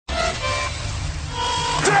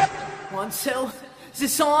1, 2. Is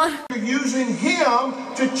this on? You're using him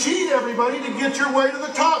to cheat everybody to get your way to the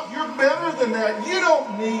top. You're better than that. You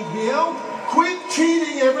don't need him. Quit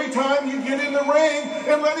cheating every time you get in the ring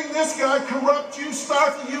and letting this guy corrupt you,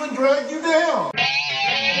 stifle you, and drag you down.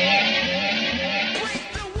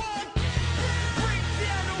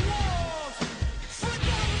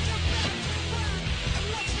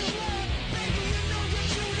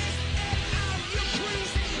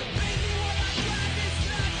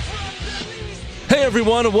 Hey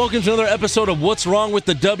everyone, and welcome to another episode of What's Wrong with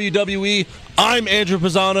the WWE. I'm Andrew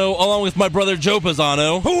Pisano, along with my brother Joe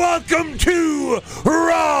Pisano. Welcome to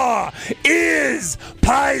Raw is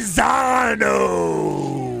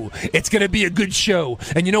Pisano. It's going to be a good show.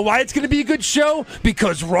 And you know why it's going to be a good show?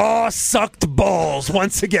 Because Raw sucked balls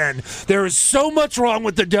once again. There is so much wrong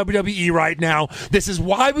with the WWE right now. This is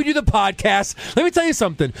why we do the podcast. Let me tell you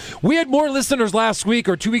something. We had more listeners last week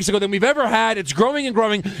or 2 weeks ago than we've ever had. It's growing and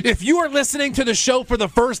growing. If you are listening to the show for the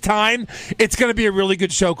first time, it's going to be a really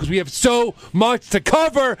good show because we have so much to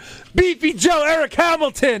cover. Beefy Joe, Eric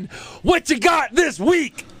Hamilton, what you got this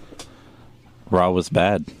week? Raw was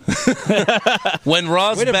bad. When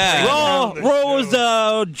Raw's bad. Raw was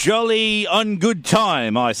a jolly ungood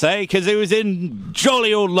time, I say, because it was in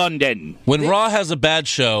jolly old London. When Raw has a bad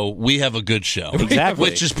show, we have a good show. Exactly.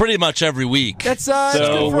 Which is pretty much every week. That's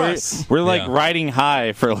good for us. We're like riding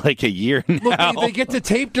high for like a year now. Look, they get to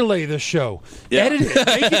tape delay the show. Yeah. Edit it.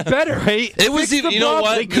 Make it better. Right? It was even, you know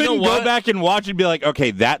what? They couldn't go back and watch and be like,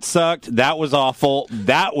 okay, that sucked. That was awful.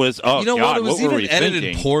 That was, oh, you know God, what? It was what were even we edited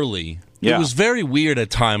thinking? poorly. Yeah. It was very weird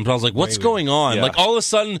at times. I was like, what's going on? Yeah. Like, all of a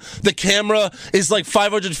sudden, the camera is like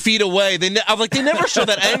 500 feet away. I'm like, they never show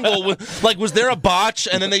that angle. Like, was there a botch?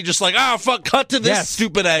 And then they just like, fuck, cut to this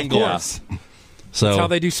stupid angle. Yes. So That's how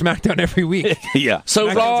they do SmackDown every week. Yeah. So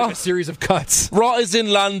SmackDown's Raw, like a series of cuts. Raw is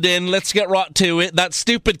in London. Let's get right to it. That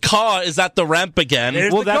stupid car is at the ramp again.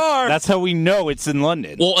 Well, that's how we know it's in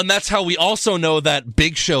London. Well, and that's how we also know that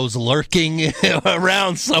Big Show's lurking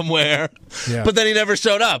around somewhere. Yeah. But then he never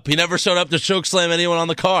showed up. He never showed up to chokeslam anyone on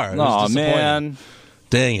the car. It was Oh, disappointing. man.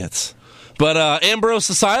 Dang it. But Ambrose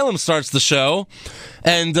Asylum starts the show,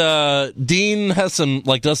 and Dean has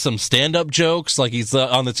does some stand-up jokes, like he's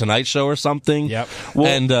on the Tonight Show or something. Yep. Well,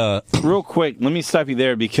 and real quick, let me stop you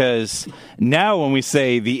there because now when we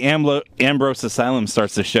say the Ambrose Asylum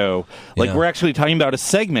starts the show, we're actually talking about a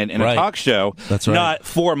segment in a talk show. That's right. Not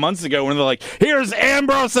 4 months ago when they're like, here's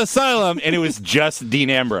Ambrose Asylum, and it was just Dean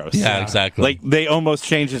Ambrose. Yeah, exactly. Like, they almost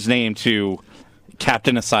changed his name to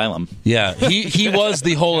Captain Asylum. yeah, he was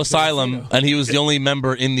the whole asylum, and he was the only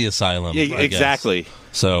member in the asylum. Yeah, exactly.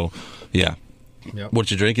 So, yeah. Yep.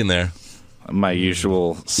 What you drinking there? My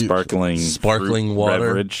usual sparkling fruit water.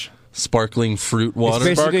 beverage. Sparkling fruit water.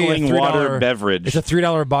 It's basically Sparkling a $3 water beverage. It's a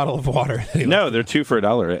 $3 bottle of water. No, they're $2 for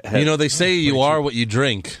 $1. You know, they say you are what you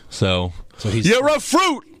drink, so he's- you're a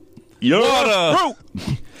fruit! You're Water.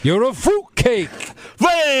 fruit. You're a fruitcake.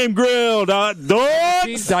 Flame grilled hot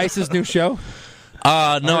dogs. Seen Dice's new show? No,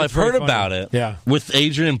 I've it's very heard funny. about it. Yeah. With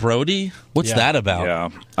Adrian Brody? What's Yeah. that about? Yeah,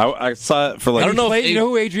 I saw it for like. I don't know if You know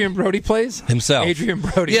who Adrian Brody plays? himself. Adrian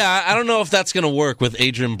Brody. Yeah, I don't know if that's going to work with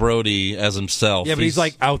Adrian Brody as himself. Yeah, but he's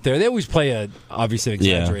like out there. They always play obviously an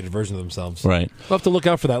exaggerated version of themselves. Right. We'll have to look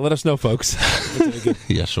out for that. Let us know, folks.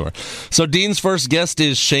 Yeah, sure. So Dean's first guest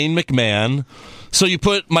is Shane McMahon. So you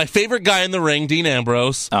put my favorite guy in the ring, Dean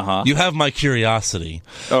Ambrose. Uh-huh. You have my curiosity.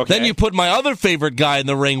 Okay. Then you put my other favorite guy in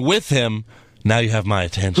the ring with him. Now you have my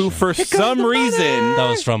attention. Who for some reason, That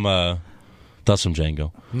was from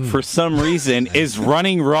Django. for some reason, is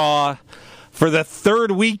running Raw for the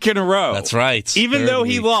third week in a row. That's right. Even Third though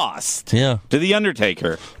he week. lost. Yeah. To The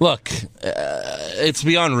Undertaker. Look, it's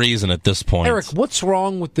beyond reason at this point. Eric, what's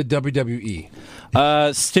wrong with the WWE?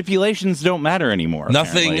 Stipulations don't matter anymore.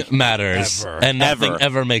 Nothing apparently. matters, Ever. and nothing Ever.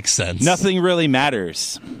 ever makes sense. Nothing really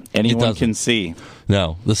matters. Anyone doesn't. can see.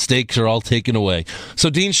 No, the stakes are all taken away. So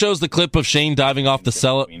Dean shows the clip of Shane diving off the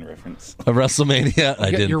cell of Reference. WrestleMania.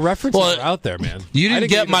 I didn't. Your references Well, are out there, man. You I didn't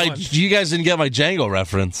get either my. one. You guys didn't get my Django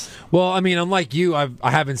reference. Well, I mean, unlike you, I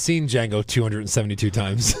haven't seen Django 272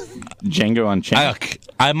 times. Django Unchained.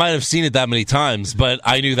 I might have seen it that many times, but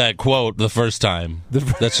I knew that quote the first time.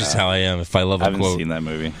 That's just how I am. If I love I a haven't quote, seen that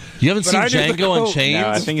movie. you haven't But I seen knew the Django quote. Unchained. No,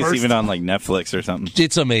 I think it's First even on like Netflix or something.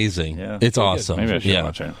 It's amazing. Yeah. It's Pretty awesome. good. Maybe I should Yeah.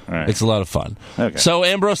 watch it. All right. It's a lot of fun. Okay. So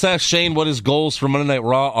Ambrose asks Shane what his goals for Monday Night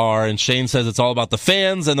Raw are, and Shane says it's all about the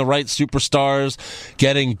fans and the right superstars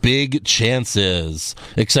getting big chances,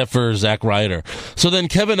 except for Zack Ryder. So then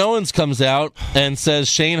Kevin Owens comes out and says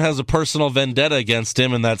Shane has a personal vendetta against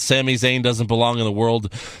him and that Sami Zayn doesn't belong in the World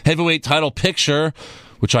Heavyweight title picture,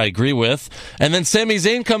 which I agree with. And then Sami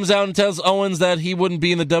Zayn comes out and tells Owens that he wouldn't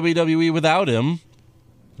be in the WWE without him.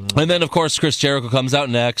 And then, of course, Chris Jericho comes out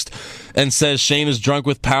next and says Shane is drunk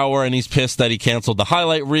with power and he's pissed that he canceled the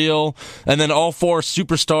highlight reel. And then all four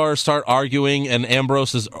superstars start arguing, and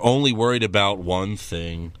Ambrose is only worried about one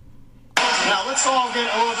thing. Now, let's all get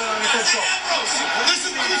a little bit unofficial.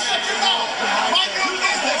 Listen to this.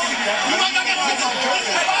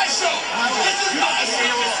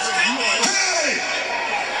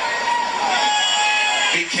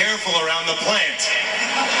 Be careful around the plant.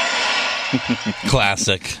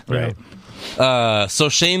 Classic. Right. So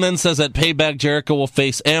Shane then says that Payback Jericho will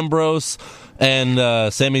face Ambrose and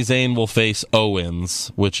Sami Zayn will face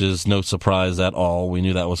Owens, which is no surprise at all. We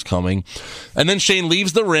knew that was coming. And then Shane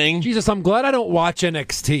leaves the ring. Jesus, I'm glad I don't watch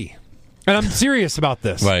NXT. And I'm serious about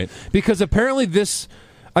this. Right. Because apparently they're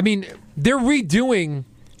redoing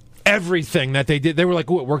everything that they did. They were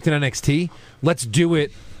like, it worked in NXT. Let's do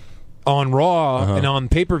it on Raw and on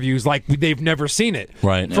pay-per-views like they've never seen it.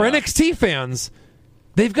 Right. For NXT fans,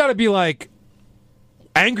 they've got to be like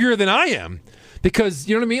angrier than I am. Because,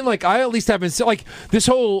 you know what I mean? Like, I at least haven't seen, like, this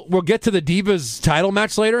whole, we'll get to the Divas title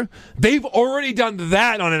match later. They've already done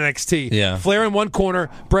that on NXT. Yeah. Flair in one corner,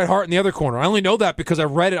 Bret Hart in the other corner. I only know that because I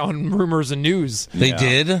read it on Rumors and News. They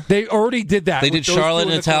did? They already did that. They did Charlotte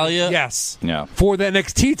and Natalya? Yes. Yeah. For the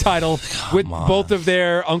NXT title with both of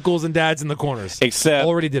their uncles and dads in the corners. Except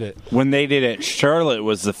already did it. When they did it, Charlotte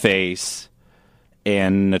was the face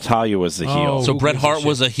and Natalya was the heel. So who Bret gives a Hart shit?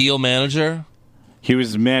 was a heel manager? He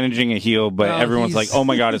was managing a heel, but Well, everyone's like, he's- oh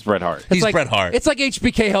my God, it's Bret Hart. He's like, Bret Hart. It's like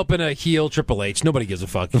HBK helping a heel Triple H. Nobody gives a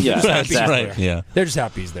fuck. Yeah, Just happy he's exactly. there. Yeah. They're just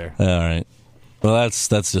happy he's there. All right. Well, that's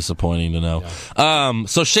disappointing to know.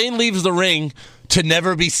 So Shane leaves the ring to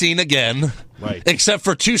never be seen again. Right. Except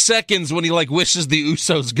for 2 seconds when he wishes the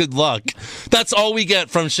Usos good luck. That's all we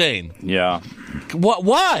get from Shane. Yeah. What?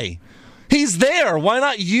 Why? He's there. Why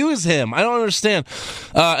not use him? I don't understand.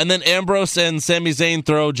 And then Ambrose and Sami Zayn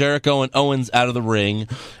throw Jericho and Owens out of the ring.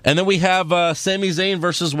 And then we have Sami Zayn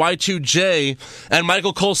versus Y2J. And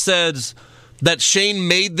Michael Cole says that Shane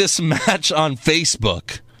made this match on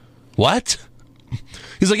Facebook. What?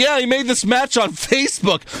 He's like, yeah, he made this match on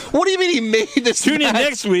Facebook. What do you mean he made this Tune in match?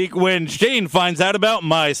 next week when Shane finds out about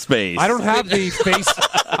MySpace. I don't have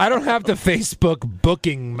the Facebook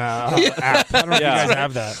booking app. I don't know if you guys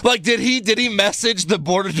have that. Like, did he message the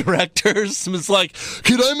board of directors? It's like,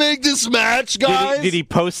 can I make this match, guys? Did he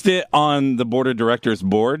post it on the board of directors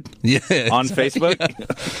board? Yeah, On Facebook?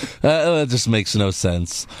 that just makes no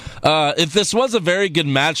sense. If this was a very good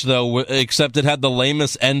match, though, except it had the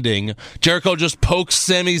lamest ending, Jericho just pokes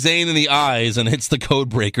Sami Zayn in the eyes and hits the code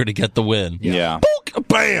breaker to get the win. Yeah. Poke,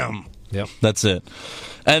 bam. Yep. That's it.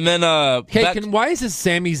 And then, Why is this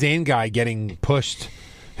Sami Zayn guy getting pushed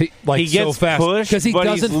He so gets fast? pushed, Because he but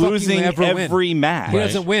doesn't he's losing fucking ever every win. match. He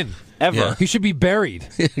doesn't win. Ever. Yeah. He should be buried.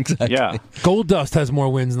 exactly. Yeah. Goldust has more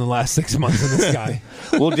wins in the last 6 months than this guy.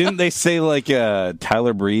 Well, didn't they say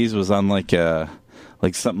Tyler Breeze was on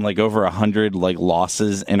something like over 100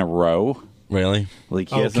 losses in a row? Really? Like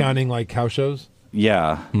he hasn't- Counting like house shows?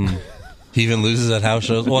 Yeah. He even loses at house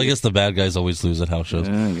shows? Well, I guess the bad guys always lose at house shows.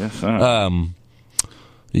 Yeah, I guess so.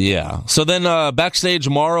 Yeah. So then backstage,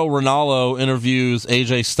 Mauro Ranallo interviews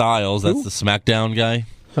AJ Styles. That's the SmackDown guy.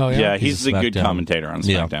 Oh, yeah, he's He's the good SmackDown. commentator on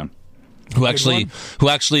Yeah. SmackDown. Who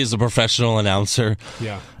actually is a professional announcer.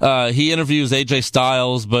 Yeah. He interviews AJ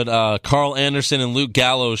Styles, but Carl Anderson and Luke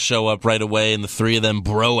Gallows show up right away, and the three of them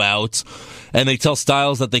bro out. And they tell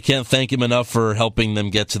Styles that they can't thank him enough for helping them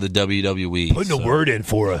get to the WWE. Putting a word in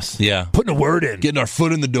for us. Yeah. Putting a word in. Getting our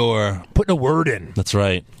foot in the door. Putting a word in. That's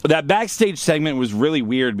right. That backstage segment was really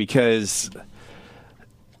weird because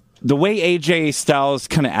the way AJ Styles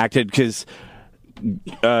kind of acted, because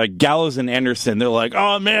Gallows and Anderson, they're like,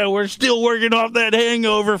 oh man, we're still working off that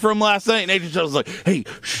hangover from last night. And AJ Styles was like, hey,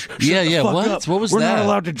 shut the fuck what? up. What was we're that? not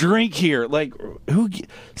allowed to drink here. Like,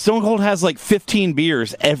 Stone Cold has 15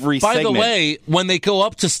 beers every By segment. the way, when they go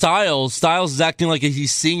up to Styles is acting like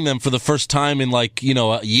he's seeing them for the first time in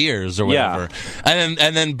years or whatever.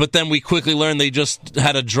 Yeah. But then we quickly learn they just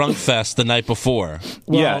had a drunk fest the night before.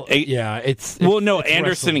 Well, it's well, no, it's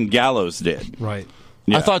Anderson wrestling. and Gallows did. Right.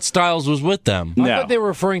 Yeah. I thought Styles was with them. I No. thought they were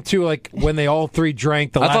referring to when they all three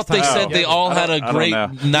drank the I last thought they time. said they all had a I don't great know.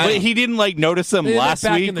 night. But he didn't notice them They did that last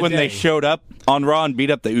back week in the when day. they showed up on Raw and beat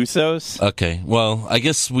up the Usos. Okay, well, I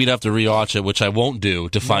guess we'd have to rewatch it, which I won't do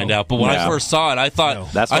to find out. But when I No. first saw it, I thought No.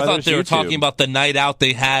 That's why they there's were YouTube. talking about the night out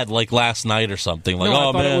they had last night or something. No, I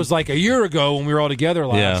thought man, it was a year ago when we were all together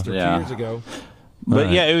last, or Yeah. 2 years ago. But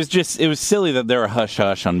Right. it was silly that they were hush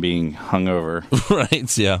hush on being hungover.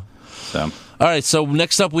 right? Yeah. So All right, so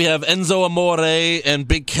next up we have Enzo Amore and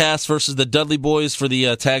Big Cass versus the Dudley Boys for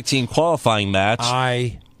the tag team qualifying match.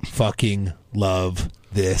 I fucking love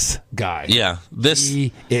this guy. Yeah,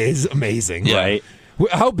 He is amazing. Yeah. Right.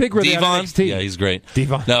 How big were they on Devon? NXT? Yeah, he's great.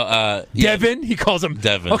 Devon. No, Devin? He calls him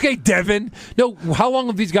Devin. Okay, Devin. No, how long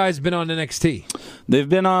have these guys been on NXT? They've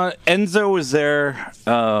been on. Enzo was there.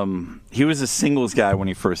 He was a singles guy when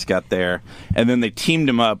he first got there, and then they teamed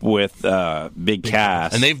him up with Big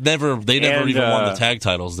Cass. And they never even won the tag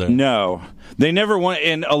titles there. No, they never won.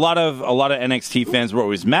 And a lot of NXT fans were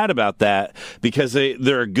always mad about that because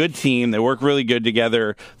they're a good team. They work really good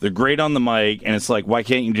together. They're great on the mic, and it's like, why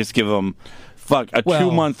can't you just give them a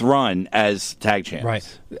 2-month run as tag champs?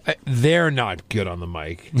 Right. They're not good on the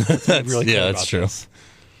mic. That's true. This.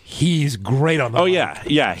 He's great on the mic. Oh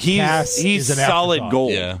yeah. Cass He's is an solid afterthought.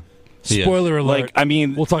 gold. Yeah. Spoiler alert. Like, I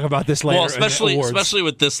mean, we'll talk about this later. Well, in the awards. especially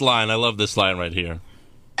with this line. I love this line right here.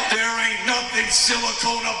 There ain't nothing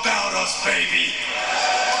silicone about us, baby.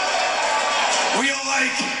 We are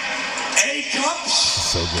like A-cups.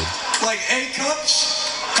 So good. Like A-cups.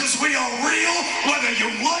 Because we are real, whether you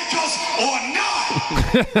like us or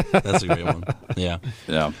not. That's a great one. Yeah.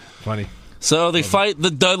 Yeah. Funny. So they fight the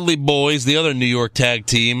Dudley Boys, the other New York tag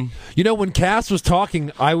team. You know, when Cass was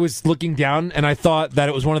talking, I was looking down and I thought that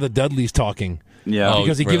it was one of the Dudleys talking. Yeah. Oh,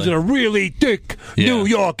 Because he gives it really? a really thick New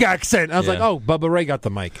York accent. I was Yeah. like, oh, Bubba Ray got the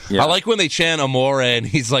mic. Yeah. I like when they chant Amore and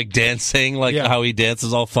he's like dancing, like how he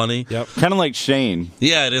dances all funny. Yep. Kind of like Shane.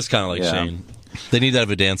 Yeah, it is kind of like Yeah. Shane. They need to have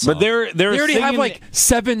a dance But off. they're They already have singing- like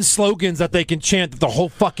 7 slogans that they can chant that the whole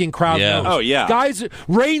fucking crowd Yeah. knows. Oh, yeah. Guys,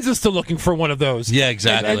 Reigns is still looking for one of those. Yeah,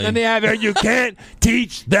 exactly. And then they have, you can't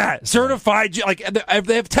teach that. Certified, like,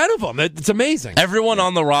 they have 10 of them. It's amazing. Everyone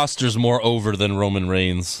on the roster's more over than Roman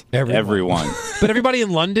Reigns. everyone. But everybody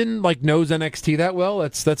in London, like, knows NXT that well.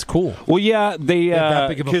 That's cool. Well, yeah, they have that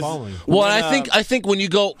big of a 'cause following. Well, when, and I think when you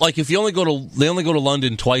go, like, if you only go to, they only go to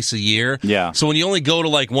London twice a year. Yeah. So when you only go to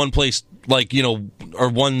like one place, like, you know, or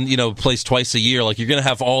one, you know, place twice a year, like, you're gonna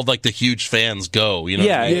have all like the huge fans go. You know.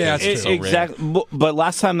 yeah, It's so rare. exactly. But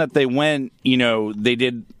last time that they went, you know, they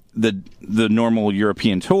did the normal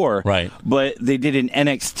European tour, Right. But they did an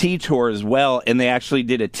NXT tour as well, and they actually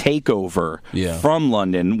did a takeover from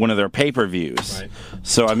London, one of their pay-per-views. Right.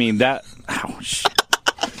 So I mean that. Ouch.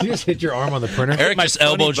 You just hit your arm on the printer. Eric just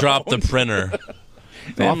elbow dropped the printer.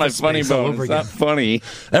 Man, my Office funny Space all bone. over It's not again. funny.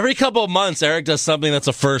 Every couple of months, Eric does something that's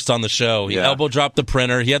a first on the show. He Yeah. elbow dropped the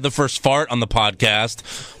printer. He had the first fart on the podcast.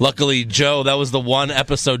 Luckily, Joe, that was the one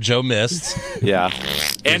episode Joe missed. Yeah.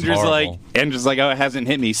 Andrew's horrible. like, oh, it hasn't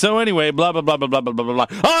hit me. So anyway, blah blah blah blah blah blah blah blah.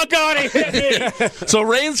 Oh God, it hit me. So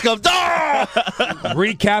Reigns comes. Ah!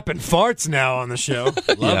 Recapping farts now on the show.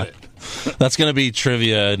 Love it. That's going to be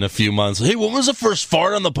trivia in a few months. Hey, when was the first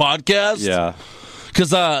fart on the podcast? Yeah.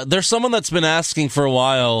 Because there's someone that's been asking for a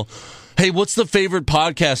while, hey, what's the favorite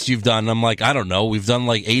podcast you've done? And I'm like, I don't know. We've done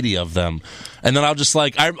like 80 of them. And then I'll just one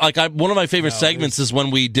of my favorite segments is when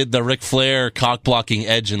we did the Ric Flair cock blocking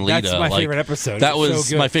Edge and Lita. That's my favorite episode. That It was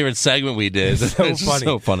so good. my favorite segment we did. So It's just funny.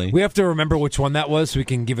 so funny. We have to remember which one that was so we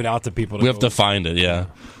can give it out to people. We have to find it, yeah.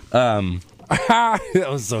 That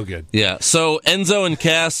was so good. Yeah. So Enzo and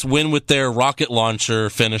Cass win with their rocket launcher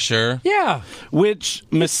finisher. Yeah. Which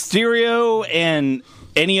Mysterio and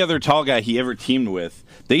any other tall guy he ever teamed with,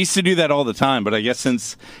 they used to do that all the time. But I guess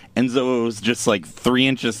since Enzo was just like 3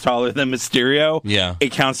 inches taller than Mysterio, Yeah.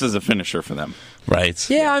 it counts as a finisher for them. Right.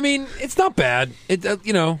 Yeah, I mean, it's not bad. It,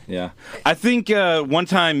 Yeah. I think one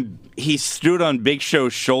time he stood on Big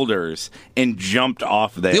Show's shoulders and jumped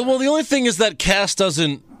off there. Well, the only thing is that Cass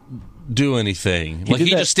doesn't do anything. Like, did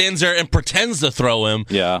he that- just stands there and pretends to throw him.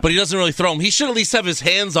 Yeah. But he doesn't really throw him. He should at least have his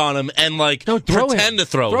hands on him and, like, pretend to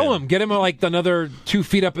throw him. Get him like another 2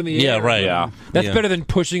 feet up in the Yeah, air. right. Yeah. That's Yeah. better than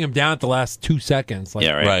pushing him down at the last 2 seconds. Like,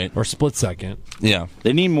 Yeah, Right. Or split second. Yeah.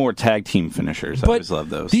 They need more tag team finishers. I But always love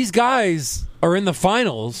those. these guys are in the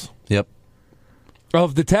finals Yep.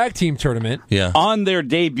 of the tag team tournament Yeah. on their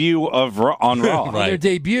debut on Raw. on Right. their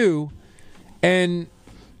debut, and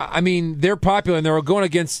I mean they're popular, and they're going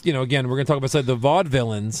against again we're going to talk about the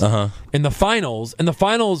vaudevillains in the finals, and the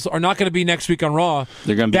finals are not going to be next week on Raw.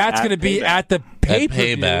 They're going to be that's at going to be Payback. at the pay per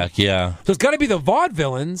view. Payback, yeah. So it's got to be the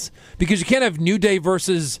vaudevillains because you can't have New Day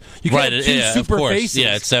versus you can't Right, have two yeah, of super course. faces.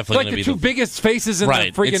 Yeah, it's definitely like gonna the be two the- biggest faces in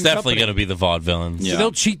Right. the freaking It's definitely company. going to be the vaudevillains. Yeah. So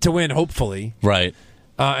they'll cheat to win, hopefully. Right.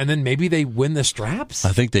 and then maybe they win the straps.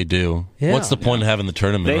 I think they do. Yeah. What's the point of having the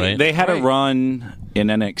tournament, right? They had Right. a run in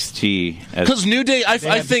NXT. Because New Day, I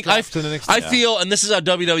have think, the straps in the next- I feel, and this is how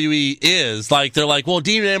WWE is, like, they're like, well,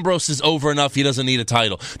 Dean Ambrose is over enough, he doesn't need a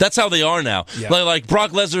title. That's how they are now. Yeah. Like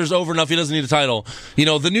Brock Lesnar's over enough, he doesn't need a title. You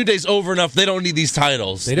know, the New Day's over enough, they don't need these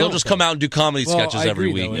titles. They They'll don't, just though. come out and do comedy Well, sketches I every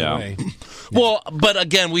agree, week. though, in a way. Well, but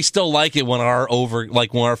again, we still like it when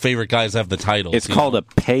when our favorite guys have the titles. It's you called know? a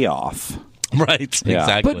payoff. Right, Yeah.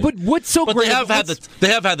 exactly. But what's so But great? they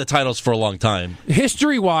have had the titles for a long time.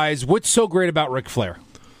 History-wise, what's so great about Ric Flair?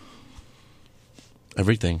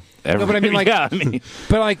 Everything. No, but I mean, like, yeah, I mean,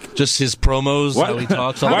 but like, Just his promos, how he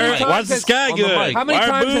talks on How the many mic. times why's the has- sky on the good? mic. how many Why are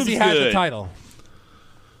times has he boobs had the good? title?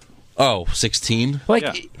 Oh, 16? Like,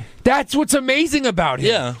 Yeah. that's what's amazing about him.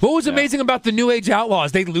 Yeah. What was amazing about the New Age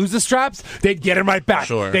Outlaws? They'd lose the straps, they'd get him right back.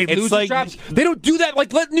 Sure. They'd It's lose like- the straps. They don't do that.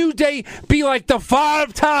 Like, let New Day be like the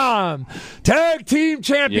 5-time tag team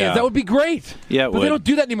champions. Yeah. That would be great. Yeah, it but they would. don't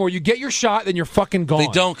do that anymore. You get your shot, then you're fucking gone. They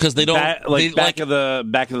don't, because they don't. Back, they, back of the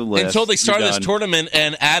list. until they started You're this done. tournament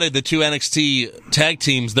and added the 2 NXT tag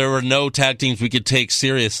teams, there were no tag teams we could take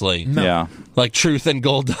seriously. Yeah. Like Truth and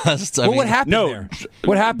Goldust. What happened No. there?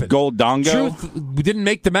 What happened? Gold Dongo. Truth didn't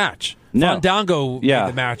make the match. No. Fandango Yeah. made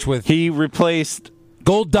the match with He replaced.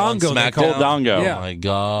 Gold Dongo. they SmackDown. call it. Gold Dongo. Yeah. Oh my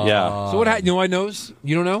god. Yeah. So what happened? You know what I knows?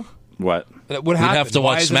 You don't know? What? What We'd happened? have to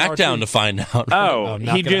Why watch is it SmackDown R2? to find out. Oh,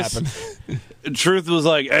 not he gonna just. happen. Truth was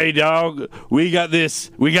like, "Hey, dog, we got this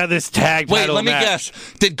tag Wait, title let me match." guess.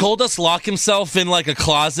 Did Goldust lock himself in like a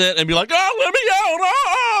closet and be like, "Oh, let me out!"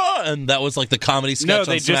 Ah! And that was like the comedy sketch No, on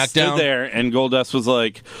they just SmackDown. stood there, and Goldust was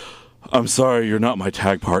like, "I'm sorry, you're not my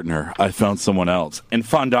tag partner. I found someone else." And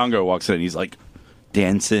Fandango walks in, and he's like,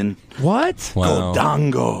 dancing, What? Wow.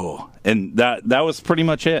 Goldango, and that was pretty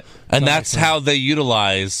much it. And that's how they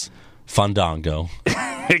utilize Fandango.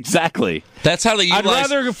 Exactly. That's how they I'd utilize.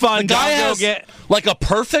 rather the Fandango guy has get- like a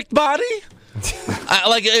perfect body.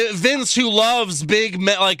 Like Vince, who loves big,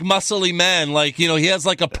 like muscly men, like he has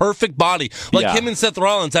like a perfect body. Like Yeah. him and Seth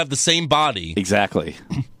Rollins have the same body. Exactly.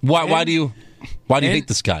 Why do you And- hate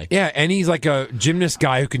this guy? Yeah, and he's like a gymnast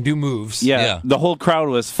guy who can do moves. Yeah, Yeah. the whole crowd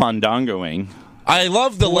was Fandangoing. I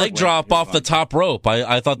love the leg drop off the top rope.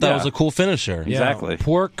 I thought that Yeah. was a cool finisher. Yeah, Exactly.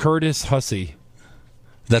 Poor Curtis Hussey.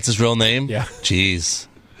 That's his real name? Yeah. Jeez.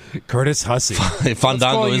 Curtis Hussey.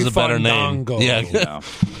 Fandango is you a better Fandango. name. Yeah. Yeah.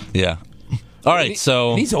 Yeah. All right,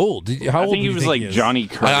 so And he's old. How I old think do he you was think like he is? Johnny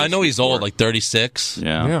Curtis. I know he's old, before. like 36.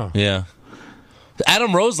 Yeah. Yeah. Yeah.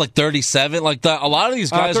 Adam Rose like 37. Like a lot of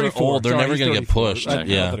these guys are 34. old. They're Sorry, never he's going to get 34. pushed. I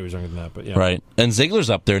Yeah. thought he was younger than that, but yeah. Right. And Ziggler's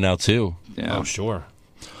up there now too. Yeah. Oh, sure.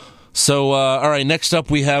 So all right, next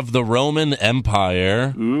up we have the Roman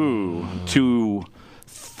Empire. Ooh, to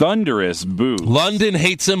thunderous boo. London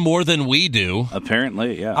hates him more than we do.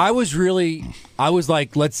 Apparently, yeah. I was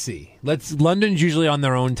like, let's see. London's usually on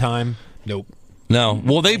their own time. Nope. No.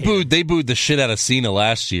 Well, they booed the shit out of Cena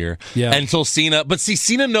last year. Yeah. Until Cena, but see,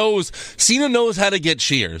 Cena knows how to get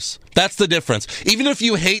cheers. That's the difference. Even if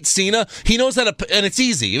you hate Cena, he knows how to, and it's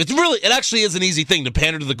easy. It actually is an easy thing to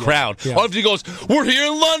pander to the crowd. Yeah. Or if he goes, "We're here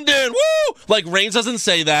in London, woo!" Like Reigns doesn't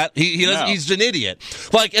say that. He doesn't. No. He's an idiot.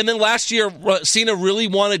 Like, and then last year, Cena really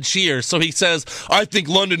wanted cheers, so he says, "I think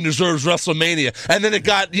London deserves WrestleMania," and then it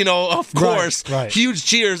got, of course, right. huge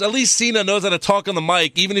cheers. At least Cena knows how to talk on the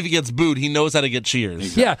mic. Even if he gets booed, he knows how to get cheers.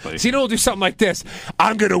 Exactly. Yeah, Cena will do something like this.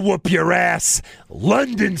 I'm going to whoop your ass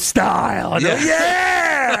London style. And Yeah.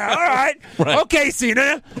 yeah, all right. Right. Okay,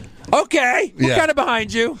 Cena. Okay, we're Yeah. kind of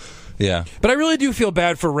behind you. Yeah. But I really do feel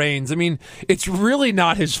bad for Reigns. I mean, it's really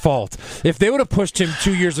not his fault. If they would have pushed him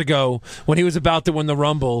 2 years ago when he was about to win the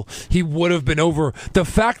Rumble, he would have been over. The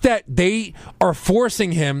fact that they are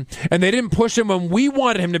forcing him and they didn't push him when we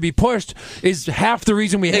wanted him to be pushed is half the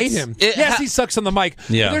reason we hate him. Yes, he sucks on the mic.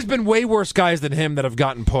 Yeah. But there's been way worse guys than him that have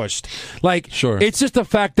gotten pushed. Like, Sure. it's just the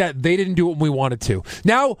fact that they didn't do what we wanted to.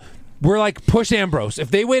 Now, we're like, push Ambrose. If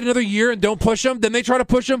they wait another year and don't push him, then they try to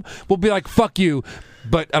push him, we'll be like, fuck you.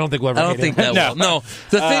 But I don't think we'll ever I don't hate think him. that will. No.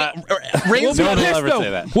 The thing, Reigns We'll No be one will pissed, ever though. say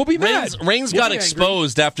that. We'll be mad. Reigns We'll got be angry.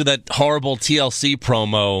 exposed after that horrible TLC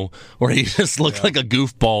promo where he just looked like a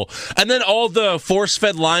goofball. And then all the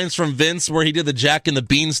force-fed lines from Vince where he did the Jack and the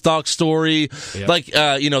Beanstalk story, like,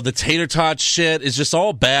 the tater tot shit is just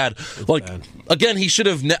all bad. bad. Again, he should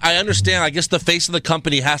have, I understand, I guess the face of the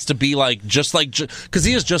company has to be because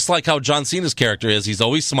he is just like how John Cena's character is. He's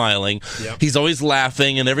always smiling. Yep. He's always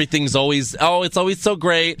laughing and everything's always, it's always so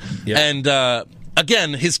great. Yep. And,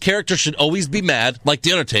 again, his character should always be mad, like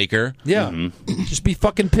The Undertaker. Yeah. Just be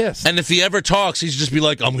fucking pissed. And if he ever talks, he's just be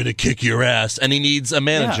like, "I'm going to kick your ass." And he needs a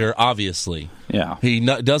manager, obviously. Yeah. He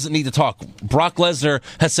doesn't need to talk. Brock Lesnar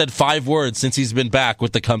has said 5 words since he's been back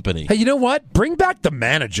with the company. Hey, you know what? Bring back the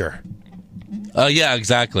manager. Yeah,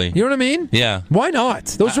 exactly. You know what I mean? Yeah. Why not?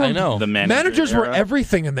 Those were I know. The managers were era.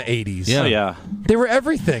 everything in the 80s. Yeah. Oh, yeah. They were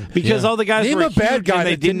everything. Because all the guys Name were a bad huge guy and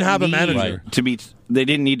they that didn't have a need manager. to be. They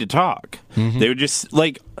didn't need to talk. They would just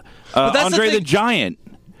like that's the Andre the thing. Giant.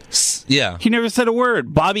 Yeah. He never said a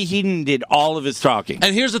word. Bobby Heenan did all of his talking.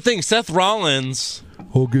 And here's the thing, Seth Rollins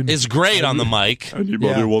Hogan is great on the mic.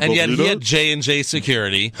 Yeah. And yet he had J&J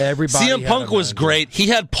security. Everybody CM had Punk a was manager. great. He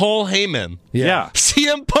had Paul Heyman. Yeah.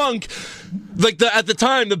 CM Punk, like at the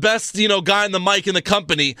time, the best guy in the mic in the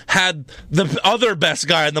company had the other best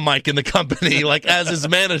guy in the mic in the company, like as his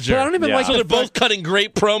manager. But I don't even like So the they're both fact- cutting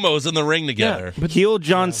great promos in the ring together. but Heel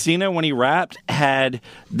John Cena, when he rapped, had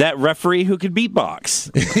that referee who could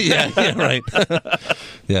beatbox. yeah, right.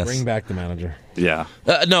 Yes. Bring back the manager. Yeah.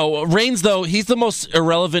 No, Reigns, though, he's the most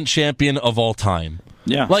irrelevant champion of all time.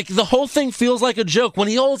 Yeah. Like, the whole thing feels like a joke. When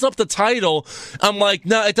he holds up the title, I'm like,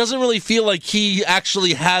 no, it doesn't really feel like he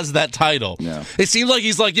actually has that title. No. It seems like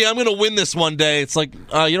he's like, yeah, I'm going to win this one day. It's like,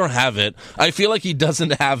 you don't have it. I feel like he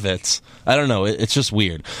doesn't have it. I don't know. It's just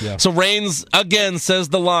weird. Yeah. So Reigns, again, says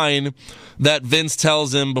the that Vince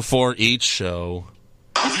tells him before each show.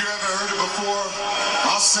 If you ever heard it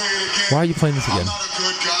before, I'll say it again. Why are you playing this again? I'm not a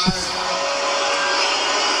good guy.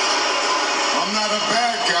 I'm not a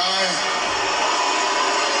bad guy.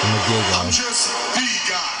 I'm a gay guy. I'm just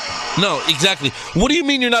the guy. No, exactly. What do you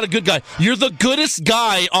mean you're not a good guy? You're the goodest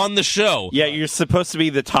guy on the show. Yeah, you're supposed to be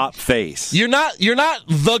the top face. You're not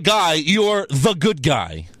the guy. You're the good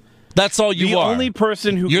guy. That's all you the are. only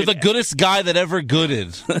person who You're could, the goodest guy that ever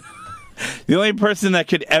gooded. the only person that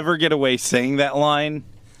could ever get away saying that line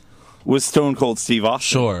was Stone Cold Steve Austin.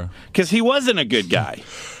 Sure. Because he wasn't a good guy.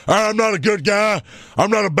 I'm not a good guy. I'm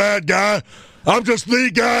not a bad guy. I'm just the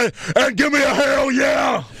guy. And give me a hell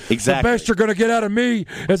yeah. Exactly. The best you're going to get out of me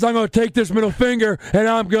is I'm going to take this middle finger and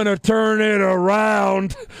I'm going to turn it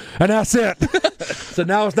around. And that's it. So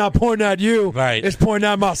now it's not pointing at you. Right. It's pointing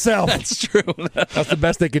at myself. That's true. That's the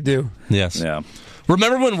best they could do. Yes. Yeah.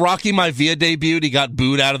 Remember when Rocky Maivia debuted? He got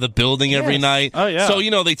booed out of the building every night. Oh, yeah. So,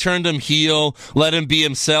 they turned him heel, let him be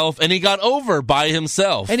himself, and he got over by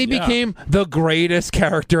himself. And he became the greatest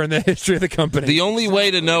character in the history of the company. The only way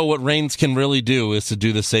to know what Reigns can really do is to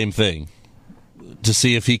do the same thing, to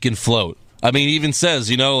see if he can float. I mean, he even says,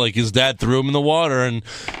 like his dad threw him in the water, and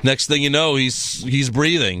next thing you know, he's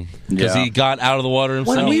breathing because Yeah. he got out of the water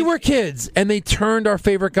himself. When we were kids and they turned our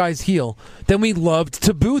favorite guys heel, then we loved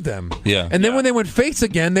to boo them. Yeah. And then when they went face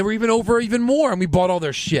again, they were even over even more, and we bought all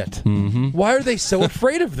their shit. Mm-hmm. Why are they so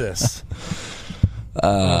afraid of this?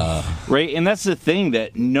 Right, and that's the thing,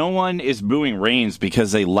 that no one is booing Reigns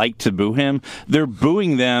because they like to boo him. They're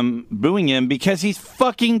booing him because he's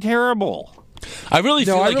fucking terrible. I really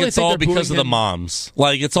feel like it's think all they're because of booing the him. moms.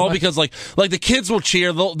 Like it's all because like the kids will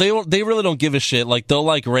cheer. They really don't give a shit. Like they'll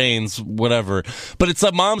like Reigns, whatever. But it's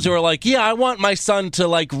the moms who are like, yeah, I want my son to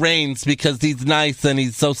like Reigns because he's nice and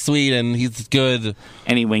he's so sweet and he's good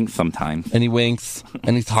And he winks sometimes. and he winks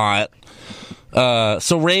and he's hot.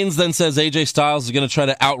 So Reigns then says AJ Styles is going to try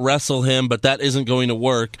to out-wrestle him, but that isn't going to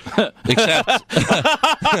work. Except,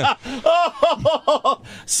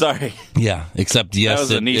 except yes, That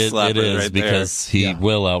was a knee it slapper is right there. because he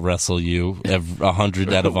will out-wrestle you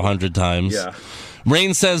 100 out of 100 times. Yeah.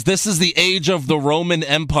 Reigns says this is the age of the Roman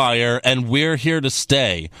Empire, and we're here to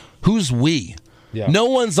stay. Who's we? Yeah. No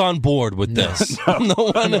one's on board with this.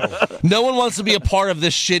 No one wants to be a part of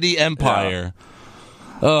this shitty empire.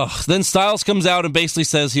 Then Styles comes out and basically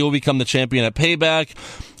says he will become the champion at Payback.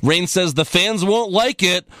 Reigns says the fans won't like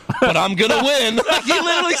it, but I'm going to win. He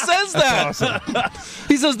literally says that.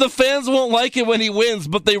 He says the fans won't like it when he wins,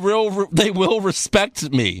 but they will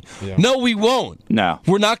respect me. Yeah. No, we won't. No.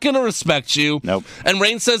 We're not going to respect you. Nope. And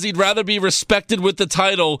Reigns says he'd rather be respected with the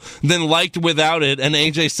title than liked without it. And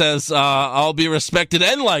AJ says, I'll be respected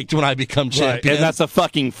and liked when I become champion. And that's a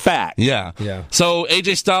fucking fact. Yeah. Yeah. So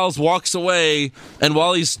AJ Styles walks away, and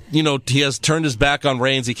while he has turned his back on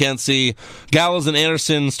Reigns, he can't see. Gallows and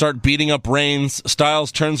Anderson start beating up Reigns. Styles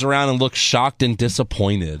turns around and looks shocked and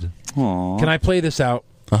disappointed. Can I play this out?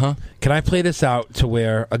 Uh-huh. Can I play this out to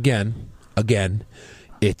where, again,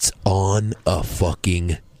 it's on a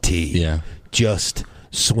fucking tee. Yeah. Just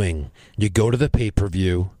swing. You go to the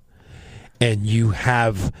pay-per-view, and you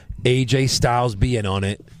have AJ Styles being on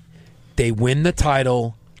it. They win the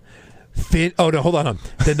title. Hold on.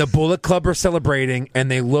 Then the Bullet Club are celebrating,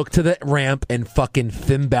 and they look to the ramp, and fucking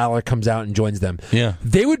Finn Balor comes out and joins them. Yeah.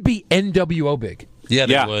 They would be NWO big. Yeah,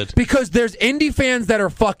 they Yeah. would. Because there's indie fans that are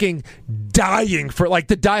fucking dying for, like,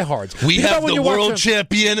 the diehards. We Think about have when the you watch world them-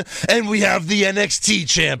 champion and we have the NXT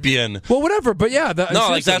champion. Well, whatever, but yeah. No, like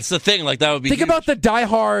seriously. that's the thing. Like that would be. Think huge. about the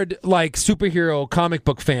diehard like superhero comic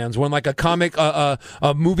book fans when like a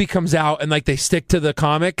movie comes out and like they stick to the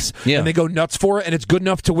comics and they go nuts for it and it's good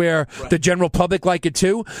enough to where the general public like it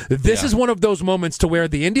too. This is one of those moments to where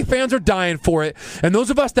the indie fans are dying for it, and those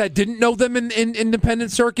of us that didn't know them in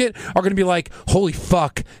independent circuit are going to be like, "Holy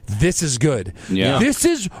fuck, this is good. Yeah. This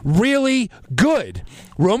is really good."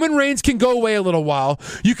 Roman Reigns can go away a little while.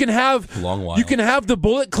 You can have Long while. You can have the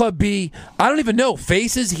Bullet Club be, I don't even know,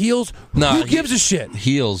 faces, heels. Nah, Who gives a shit?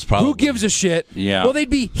 Heels, probably. Who gives a shit? Yeah. Well, they'd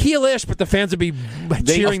be heelish, but the fans would be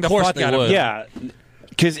cheering the of course fuck they out of would. them. Yeah,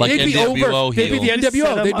 because Like They'd be NWO over. They'd be the heel.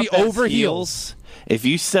 NWO. They'd be over heels. If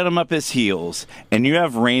you set them up as heels and you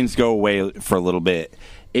have Reigns go away for a little bit,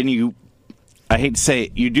 and you, I hate to say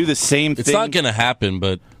it, you do the same It's thing. not going to happen,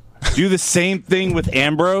 but Do the same thing with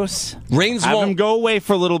Ambrose. Reigns have won't him go away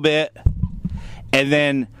for a little bit, and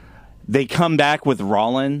then they come back with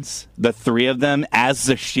Rollins, the three of them, as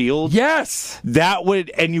the Shield. Yes. That would,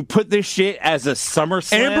 and you put this shit as a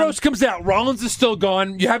SummerSlam. Ambrose comes out. Rollins is still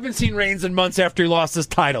gone. You haven't seen Reigns in months after he lost his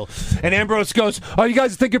title. And Ambrose goes, "Oh, you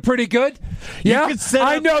guys think you're pretty good? Yeah, could set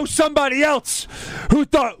I up- know somebody else who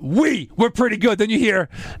thought we were pretty good." Then you hear,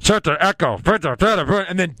 "Shut the echo,"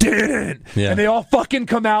 and then didn't. Yeah. And they all fucking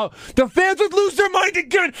come out. The fans would lose their mind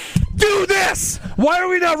again. Do this. Why are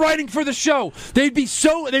we not writing for the show? They'd be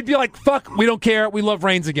like, "Fuck, we don't care. We love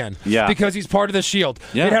Reigns again." Yeah. Because he's part of the Shield.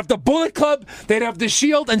 Yeah. They'd have the Bullet Club, they'd have the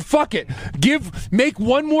Shield, and fuck it. Make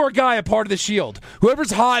one more guy a part of the Shield.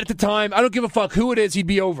 Whoever's hot at the time, I don't give a fuck who it is, he'd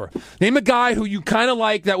be over. Name a guy who you kind of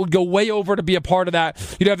like that would go way over to be a part of that.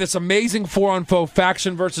 You'd have this amazing 4-on-4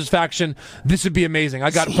 faction versus faction. This would be amazing. I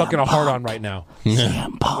got fucking a heart on right now.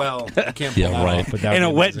 Well, I can't pull that right. off, but that in would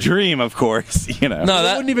a be wet amazing. dream, of course. You know. No, They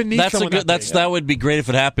that wouldn't even need that's a someone good. that big. That would be great if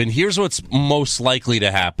it happened. Here's what's most likely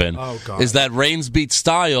to happen: Oh, God. is that Reigns beats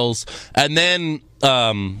Styles, and then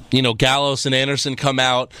Gallows and Anderson come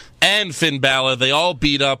out, and Finn Balor. They all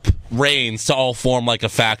beat up Reigns to all form like a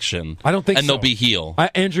faction. I don't think and so. they'll be heel.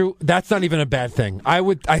 Andrew, that's not even a bad thing.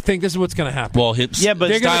 I think this is what's going to happen. Well, Yeah, but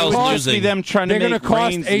They're gonna Styles cost must be losing. them trying to They're make going to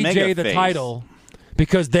cost Reigns AJ mega the face. title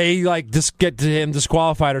because they just get to him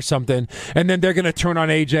disqualified or something, and then they're going to turn on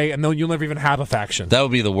AJ, and then you'll never even have a faction. That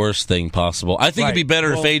would be the worst thing possible. I think it'd be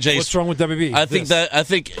better Well, if AJ's. What's wrong with WWE? I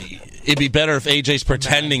think it'd be better if AJ's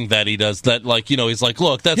pretending that he does that. Like he's like,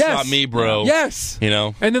 look, that's Yes. not me, bro. Yes.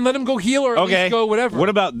 And then let him go heel or at Okay. least go whatever. What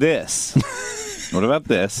about this? What about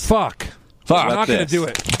this? Fuck. Fuck. I'm not going to this? do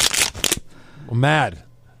it. I'm mad.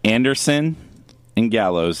 Anderson and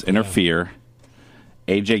Gallows interfere.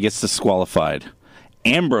 AJ gets disqualified.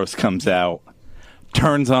 Ambrose comes out,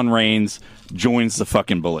 turns on Reigns, joins the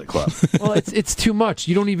fucking Bullet Club. Well, it's too much.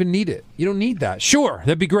 You don't even need it. You don't need that. Sure,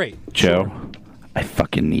 that'd be great. Joe, I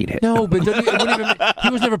fucking need it. No, but it wouldn't even, he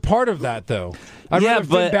was never part of that, though. I'd Yeah, rather Finn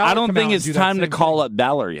but Balor I don't come think out and it's do that time to same call thing. up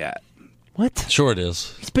Balor yet. What? Sure, it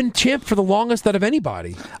is. He's been champ for the longest out of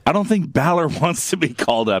anybody. I don't think Balor wants to be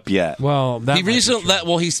called up yet. Well, that He might be recently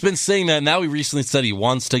true. he's been saying that. Now he recently said he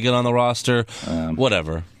wants to get on the roster.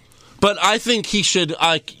 Whatever. But I think he should,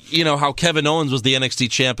 how Kevin Owens was the NXT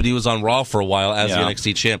champ and he was on Raw for a while as the Yeah.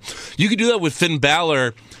 NXT champ. You could do that with Finn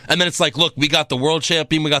Balor, and then it's like, look, we got the world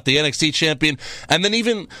champion, we got the NXT champion, and then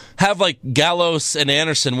even have like Gallows and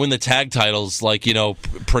Anderson win the tag titles,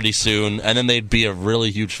 pretty soon, and then they'd be a really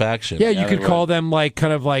huge faction. Yeah, you they could call them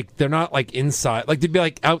they're not like inside, they'd be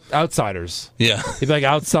like outsiders. Yeah. They'd be like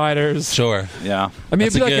outsiders. Sure. Yeah. I mean,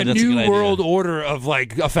 That's it'd be a like good- a that's a new good idea. world order of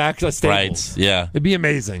like a faction of stables. Right. Yeah. It'd be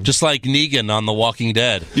amazing. Just like Negan on The Walking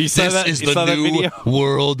Dead. You saw This that- is you the saw that new video?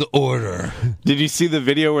 world order. Did you see the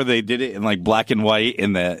video where they did it in like black and white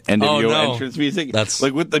in the NWO Oh, no. entrance music? That's-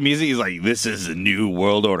 like with the music, he's like, "This is a new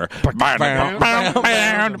world order." I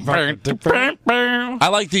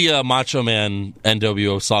like the Macho Man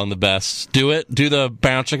NWO song the best. Do it. Do the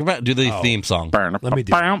bounce, chicken, bounce. Do the theme song. Let me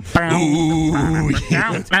do it.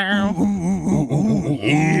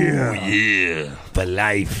 Yeah. For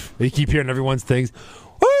life. You keep hearing everyone's things.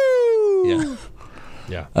 Woo!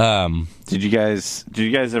 Yeah. Yeah. Did you guys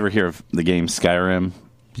ever hear of the game Skyrim?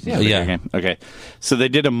 Yeah. Video game? Okay. So they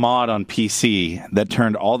did a mod on PC that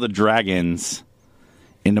turned all the dragons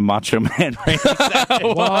into Macho Man. And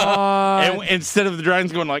instead of the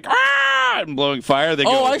dragons going like ah and blowing fire, they go,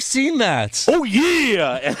 Oh, I've seen that. oh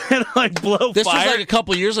yeah, and then like blow This fire. was like a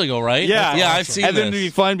couple years ago, right? yeah, Yeah, I've seen and then this. they'd be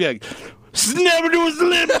flying, and be like, "Snap into a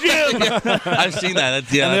Slim Jim." I've seen that. And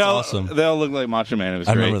That's awesome. They all look like Macho Man. It was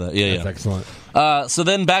I great. remember that. Yeah, That's yeah. excellent. So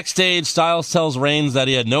then backstage, Styles tells Reigns that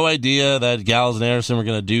he had no idea that Gallows and Anderson were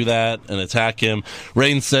going to do that and attack him.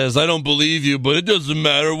 Reigns says, I don't believe you, but it doesn't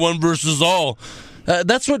matter. One versus all.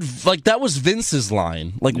 That's what, that was Vince's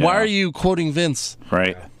line. Why are you quoting Vince?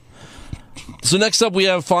 Right. So next up, we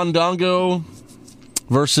have Fandango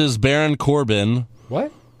versus Baron Corbin.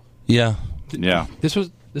 What? Yeah. Yeah. This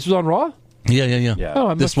was on Raw? Yeah. Oh,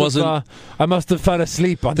 I must have fell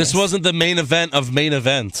asleep on this. This wasn't the main event of main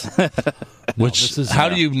event. Which how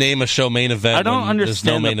do you name a show main event? I don't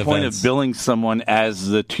understand the point of billing someone as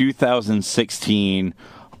the 2016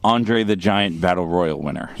 Andre the Giant Battle Royal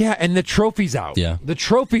winner. Yeah, and the trophy's out. Yeah. The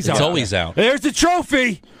trophy's out. It's always out. There's the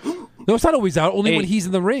trophy! No, it's not always out. Only when he's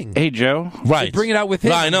in the ring. Hey, Joe. Right. They bring it out with him.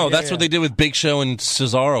 No, I know. That's what they did with Big Show and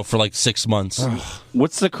Cesaro for 6 months.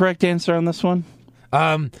 What's the correct answer on this one?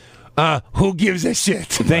 Who gives a shit?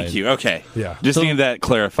 Thank you. Okay. Yeah. Just need that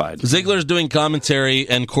clarified. Ziggler's doing commentary,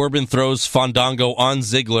 and Corbin throws Fandango on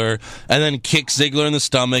Ziggler, and then kicks Ziggler in the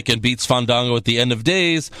stomach and beats Fandango at the end of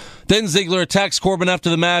days. Then Ziggler attacks Corbin after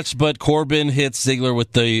the match, but Corbin hits Ziggler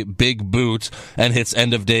with the big boot and hits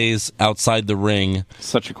end of days outside the ring.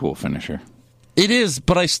 Such a cool finisher. It is,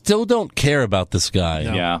 but I still don't care about this guy.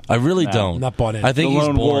 No. Yeah. I really don't. I'm not bought in. I think the he's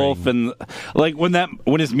Lone boring. Wolf and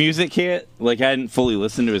when his music hit, I hadn't fully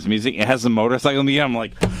listened to his music. It has the motorcycle in the end. I'm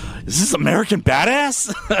like, is this American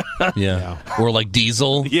Badass? Yeah. Or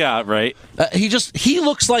Diesel. Yeah, right. He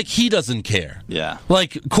looks like he doesn't care. Yeah.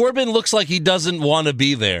 Corbin looks like he doesn't want to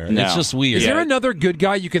be there. No. It's just weird. Is there another good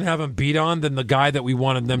guy you can have him beat on than the guy that we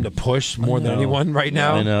wanted them to push more than anyone right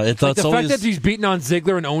now? I know. The fact that he's beating on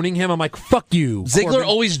Ziggler and owning him, I'm like, fuck you. Ziggler Corbin.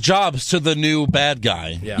 always jobs to the new bad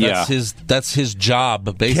guy. Yeah. That's his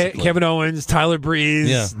job, basically. Kevin Owens, Tyler Breeze,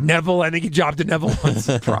 Yeah. Neville. I think he jobbed to Neville once.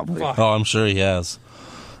 Probably. Oh, I'm sure he has.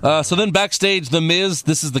 So then backstage, The Miz,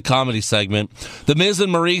 this is the comedy segment. The Miz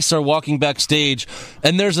and Maurice are walking backstage,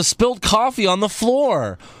 and there's a spilled coffee on the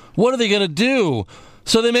floor. What are they going to do?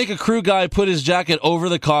 So they make a crew guy put his jacket over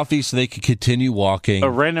the coffee so they can continue walking. A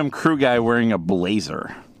random crew guy wearing a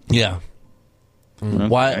blazer. Yeah.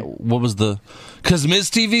 Why? What was the? Because Miz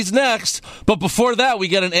TV's next, but before that, we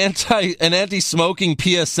get an anti-smoking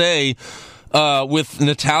PSA with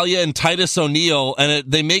Natalya and Titus O'Neil, and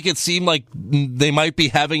they make it seem like they might be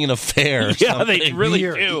having an affair. Or Yeah, something. they really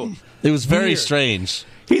do. It was very strange.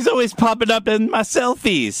 He's always popping up in my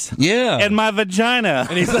selfies. Yeah, And my vagina.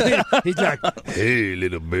 And he's like, hey,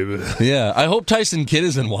 little baby. yeah. I hope Tyson Kidd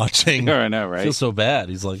isn't watching. I know, right? I feel so bad.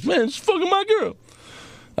 He's like, man, she's fucking my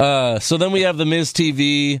girl. So then we have the Miz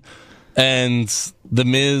TV. And the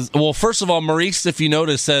Miz, well, first of all, Maurice, if you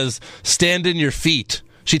notice, says, stand in your feet.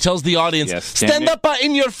 She tells the audience, Yes, stand up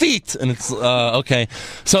in your feet. And it's, okay.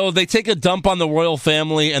 So they take a dump on the royal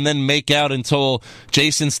family and then make out until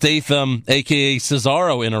Jason Statham, a.k.a.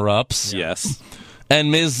 Cesaro, interrupts. Yes.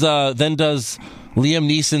 And Miz then does Liam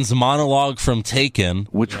Neeson's monologue from Taken.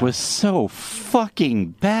 Which was so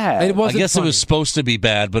fucking bad. It wasn't I guess funny. it was supposed to be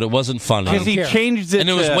bad, but it wasn't funny. Because he care. changed it And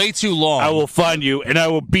it was to, way too long. I will find you and I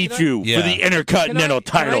will beat you Yeah. for the Intercontinental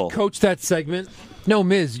title. Can I coach that segment? No,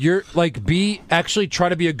 Miz, you're actually try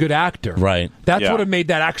to be a good actor. Right. That Yeah. would have made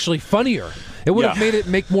that actually funnier. It would have Yeah. made it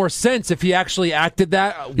make more sense if he actually acted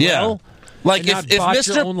that well. Yeah. Like and not if botch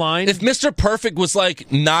your own line. If Mr. Perfect was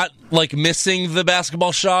not missing the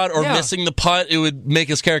basketball shot or Yeah. missing the putt, it would make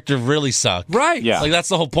his character really suck. Right. Yeah. Like that's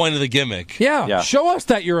the whole point of the gimmick. Yeah. Yeah. Show us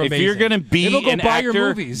that you're If amazing. you're going to be Maybe we'll an go buy your actor,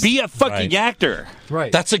 movies. be a fucking Right. actor.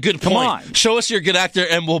 right. That's a good Come point. on. Show us you're a good actor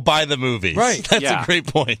and we'll buy the movies. Right. That's Yeah. a great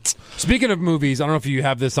point. Speaking of movies, I don't know if you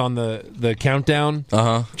have this on the countdown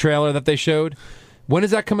Uh-huh. trailer that they showed. When is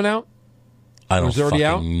that coming out? I don't Is it already fucking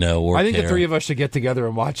out? know or I think care. the three of us should get together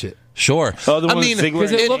and watch it. Sure. Oh, the I one mean, with Ziggler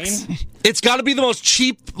Because it and looks. Kane? it's got to be the most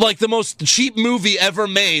cheap movie ever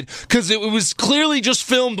made because it was clearly just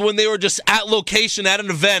filmed when they were just at location at an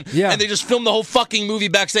event, Yeah. and they just filmed the whole fucking movie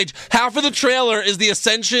backstage. Half of the trailer is the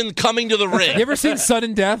Ascension coming to the ring. You ever seen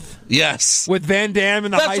Sudden Death Yes. with Van Damme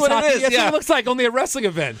and the That's ice what it hockey? is, That's what yeah. it looks like. Only a wrestling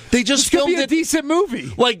event. They just This could be filmed a it- decent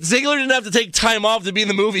movie. Like, Ziggler didn't have to take time off to be in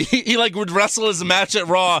the movie. He would wrestle his match at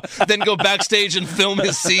Raw, then go backstage and film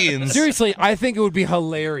his scenes. Seriously, I think it would be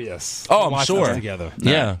hilarious. Oh, to I'm watch sure. this together.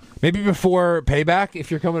 Yeah. Maybe before Payback,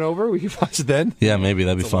 if you're coming over, we can watch it then. Yeah, maybe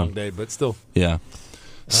that'd be It's a long fun. day, but still. Yeah.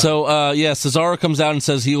 So, Cesaro comes out and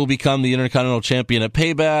says he will become the Intercontinental Champion at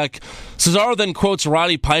Payback. Cesaro then quotes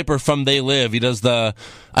Roddy Piper from They Live. He does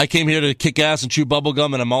I came here to kick ass and chew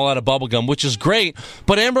bubblegum, and I'm all out of bubblegum, which is great.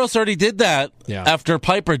 But Ambrose already did that after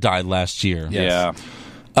Piper died last year. Yeah.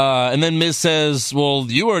 And then Miz says, well,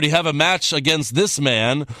 you already have a match against this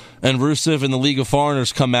man. And Rusev and the League of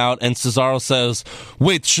Foreigners come out, and Cesaro says,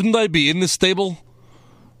 wait, shouldn't I be in this stable?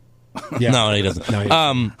 Yeah. No, he doesn't. No, he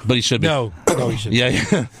doesn't. But he should be. No, he should.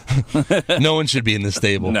 Yeah. No one should be in this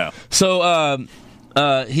stable. No. So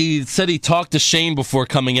he said he talked to Shane before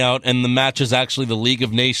coming out, and the match is actually the League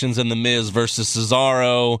of Nations and The Miz versus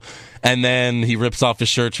Cesaro, and then he rips off his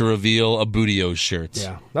shirt to reveal a Booty-O shirt.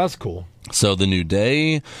 Yeah, that's cool. So the New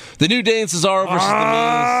Day and Cesaro versus The Miz.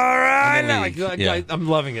 All right, and the League. Yeah. I'm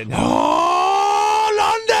loving it now.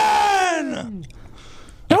 Oh, London!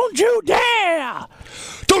 Don't you dare!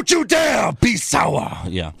 Don't you dare be sour!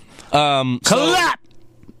 Yeah. Clap!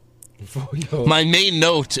 My main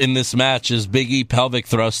note in this match is Big E pelvic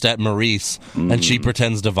thrust at Maurice, and she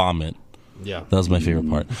pretends to vomit. Yeah. That was my favorite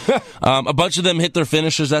part. A bunch of them hit their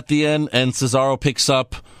finishers at the end, and Cesaro picks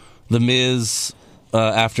up The Miz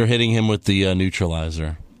after hitting him with the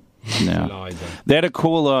neutralizer. No. They had a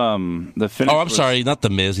cool the finish. Oh, I'm sorry, not The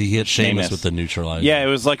Miz. He hit Sheamus with the neutralizer. Yeah, it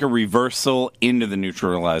was like a reversal into the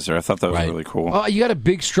neutralizer. I thought that was really cool. You got a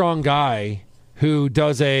big, strong guy who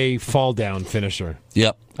does a fall down finisher.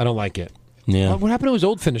 Yep. I don't like it. Yeah. What happened to his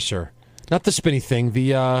old finisher? Not the spinny thing.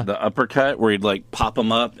 The uppercut where he'd like pop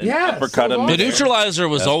him up and Yeah, uppercut so him. The neutralizer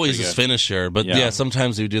was always pretty his good. finisher, but Yeah. yeah,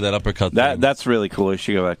 sometimes he would do that uppercut thing. That's really cool. You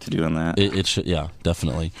should go back to doing that. It should, yeah,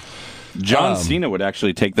 definitely. John Cena would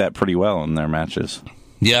actually take that pretty well in their matches.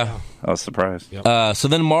 Yeah. I was surprised. So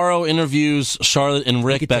then Morrow interviews Charlotte and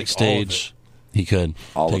Rick could take all of backstage. He could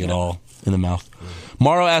All take of it it. all in the mouth.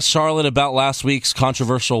 Morrow asks Charlotte about last week's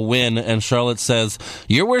controversial win, and Charlotte says,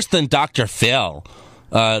 "You're worse than Dr. Phil."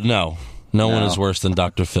 No one is worse than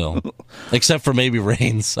Dr. Phil, except for maybe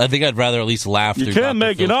Reigns. I think I'd rather at least laugh. You through can't Dr.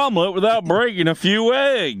 make Phil. an omelet without breaking a few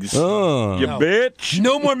eggs. You bitch.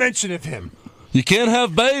 no more mention of him. You can't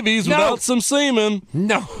have babies No. without some semen.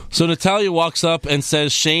 No. So Natalya walks up and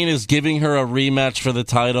says Shane is giving her a rematch for the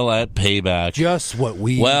title at Payback. Just what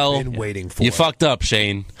we've been waiting for. You fucked up,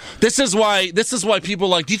 Shane. This is why people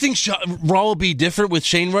are like, do you think Raw will be different with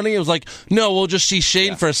Shane running? It was like, no, we'll just see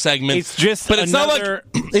Shane for a segment. It's just but it's another-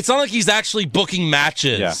 not like it's not like he's actually booking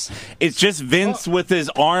matches. Yeah. It's just Vince with his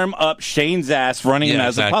arm up Shane's ass running him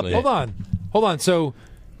as exactly. a puppet. Hold on. So,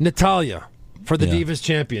 Natalya for the Divas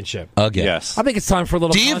Championship. Again. Yes. I think it's time for a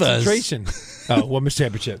little Divas. concentration. Women's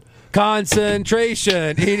Championship.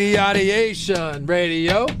 Concentration, idiotiation,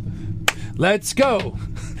 radio. Let's go.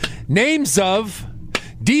 Names of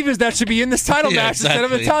divas that should be in this title Yeah, match instead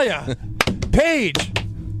of exactly. Natalya. Paige.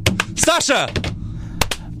 Sasha,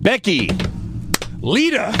 Becky.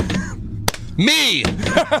 Lita. me.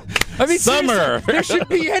 I mean, Summer. seriously, there should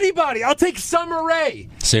be anybody. I'll take Summer Rae.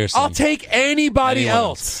 Seriously. I'll take anybody Anyone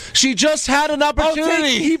else. She just had an I'll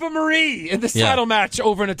opportunity. take Eva Marie in this Yeah. title match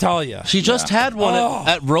over Natalya. She just had one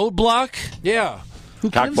at Roadblock, Yeah.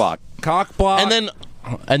 Cock block. Cock block. and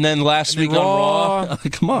then last And then week on Raw. Raw.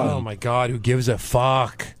 Come on. Oh my God, who gives a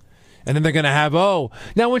fuck? And then they're gonna have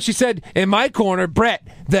now when she said in my corner, Brett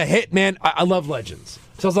the Hitman. I love Legends,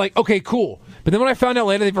 so I was like, okay, cool. But then when I found out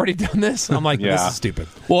later they've already done this, I'm like, this Yeah. is stupid.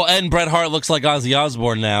 Well, and Bret Hart looks like Ozzy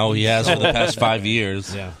Osbourne now. He has for the past 5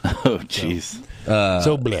 years. Yeah. Oh, jeez.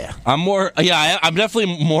 So bleh. I'm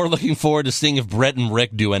definitely more looking forward to seeing if Bret and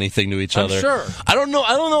Rick do anything to each I'm other. sure. I don't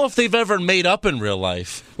know if they've ever made up in real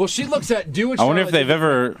life. Well, she looks at do what I wonder if Charlotte they've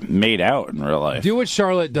ever made out in real life. do what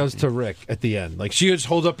Charlotte does to Rick at the end. Like she just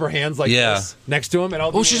holds up her hands like Yeah. this next to him, and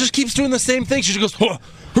I'll. Oh, she just keeps doing the same thing. She just goes.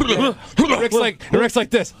 Rick's like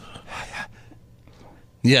this.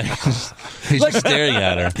 Yeah, he's just staring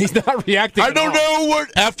at her. He's not reacting. I at don't all. know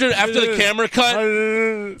what after the camera cut.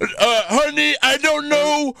 Honey, I don't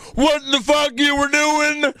know what the fuck you were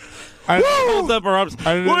doing. Hold up her arms. What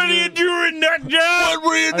are you doing that job? What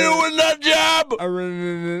were you doing that job?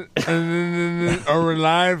 Are we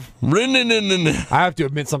live? I have to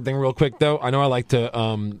admit something real quick, though. I know I like to.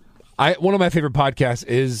 One of my favorite podcasts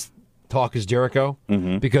is Talk is Jericho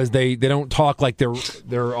because they don't talk like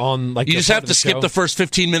they're on like You they're just part have of to the skip show. the first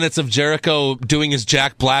 15 minutes of Jericho doing his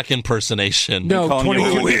Jack Black impersonation. No, calling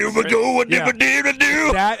you 22 a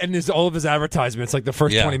minutes. That and all of his advertisements, like the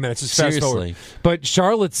first Yeah. 20 minutes. Just fast forward. Seriously. But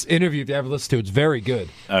Charlotte's interview, if you ever listen to it, it's very good.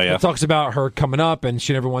 Oh, yeah? It talks about her coming up and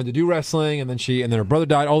she never wanted to do wrestling, and then her brother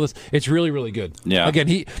died. All this, it's really, really good. Yeah.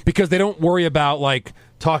 Again, because they don't worry about like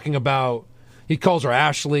talking about. He calls her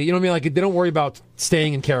Ashley. You know what I mean? Like they don't worry about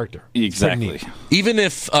staying in character. It's pretty Exactly. neat. Even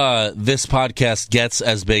if this podcast gets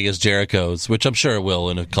as big as Jericho's, which I'm sure it will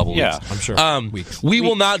in a couple Yeah, weeks. I'm sure. Weeks. We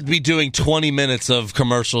will not be doing 20 minutes of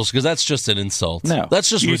commercials because that's just an insult. No. That's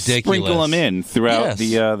just you ridiculous. Sprinkle them in throughout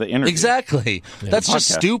the interview. Exactly. That's just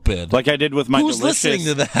Podcast. stupid. Like I did with my Who's delicious listening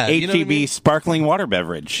to that? You know what I ATV mean? sparkling water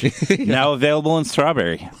beverage. Now available in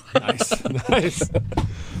strawberry. Nice.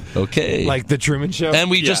 Okay. Like the Truman Show. And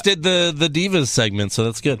we just did the Divas segment, so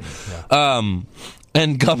that's good.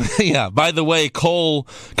 And yeah, by the way, Cole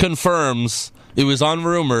confirms it was on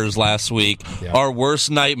Rumors last week. Yeah. Our worst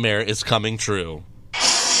nightmare is coming true.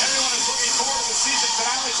 Everyone is looking forward to the season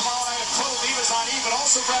finale tomorrow night of Total Divas on E, but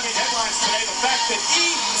also grabbing headlines today, the fact that E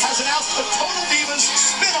has announced the Total Divas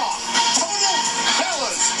spin-off. Total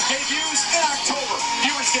Bellas debuts in October.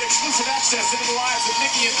 Viewers get exclusive access into the lives of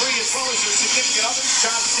Nikki and Brie, as well as their significant others,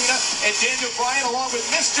 John Cena and Daniel Bryan, along with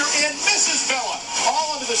Mr. and Mrs. Bella,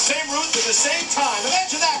 all under the same roof at the same time.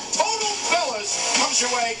 Imagine that. Total Bellas comes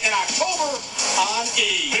your way in October on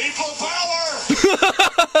E. People power!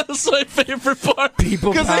 That's my favorite part.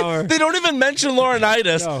 People 'Cause power. They don't even mention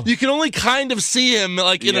Laurinaitis. No. You can only kind of see him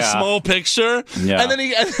like in a Yeah. small picture. Yeah. And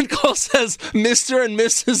then Cole says Mr. and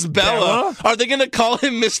Mrs. Bella. Are they going to call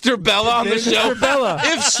him Mr. Bella on the Mr. show? Bella.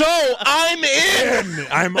 If so, I'm in.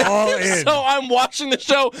 I'm all in. So I'm watching the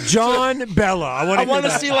show. John Bella. I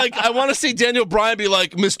want to see Daniel Bryan be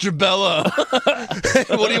like, Mr. Bella,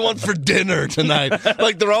 what do you want for dinner tonight?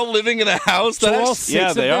 Like they're all living in a house. So all That six Yeah,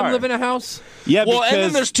 of they them are. live in a house? Yeah, well, and then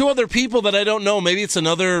because there's two other people that I don't know. Maybe it's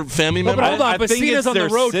another family Well, member. but hold on, I but think Cena's it's on the their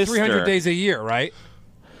road sister. 300 days a year, right?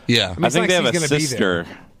 Yeah, I it's not think they like have he's a gonna be sister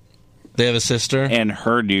they have a sister. and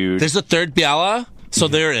her dude. There's a third Biala, so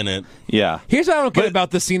they're in it. Yeah. Here's what I don't get But-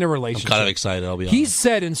 about the Cena relationship. Kind of excited. I'll be honest. He's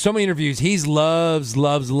said in so many interviews he's loves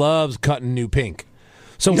cutting new pink.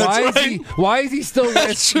 So That's why is he still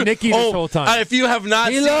with Nikki this whole time? If you have not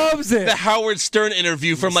He seen loves it. the Howard Stern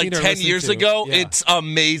interview from like Seen or 10 listened years to. ago, Yeah. it's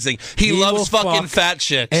amazing. He will loves fucking fuck fat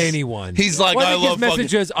chicks. anyone. He's like, well, I think love his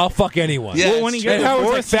message fucking... is, I'll fuck anyone. Yeah. Well, when he got And Howard's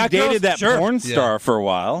divorced, like, he fat girls? dated that Sure. porn star Yeah. for a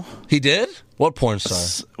while. He did? What porn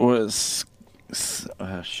star? Was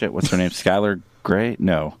shit? What's her name? Skylar Grey?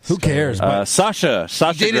 No. Who cares? But Sasha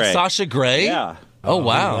He dated Grey. Sasha Grey? Yeah. Oh,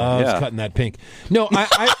 wow. loves Yeah. cutting that pink. No,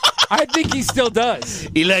 I think he still does.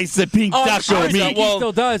 He likes the pink Oh, taco sure, meat. yeah, He well,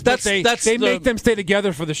 still does. But that's they the- make them stay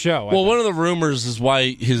together for the show. Well, one of the rumors is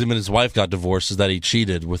why him and his wife got divorced is that he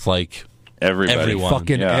cheated with like Everybody. everyone.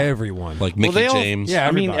 fucking Yeah. everyone. like Well, Mickey they all- James. Yeah.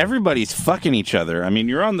 I mean, everybody. everybody's fucking each other. I mean,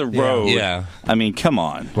 you're on the road. Yeah. I mean, come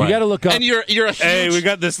on. you got to look up. And you're a huge, Hey, we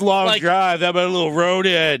got this long like- drive. How about a little road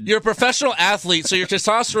in? You're a professional athlete, so your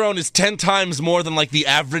testosterone is 10 times more than like the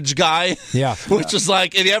average guy. Yeah. Which is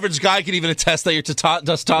like, and the average guy can even attest that your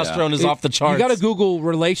testosterone is off the charts. You got to Google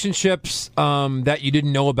relationships that you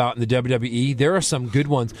didn't know about in the WWE. There are some good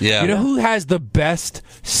ones. Yeah. You know who has the best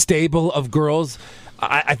stable of girls?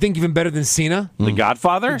 I think even better than Cena. The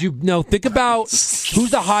Godfather? Did you know? Think about who's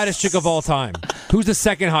the hottest chick of all time. Who's the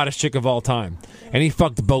second hottest chick of all time? And he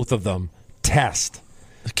fucked both of them. Test.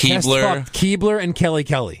 Test Keebler. fucked Keebler and Kelly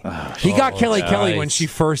Kelly. He got Kelly Kelly when nice. she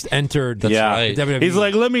first entered. That's yeah. right. WWE. He's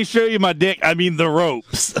like, let me show you my dick. I mean, the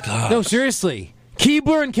ropes. No, seriously.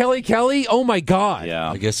 Keebler and Kelly Kelly. Oh my god. Yeah.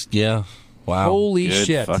 I guess, yeah. Wow. Holy Good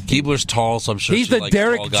shit. fucking- Keebler's tall, so I'm sure He's she the likes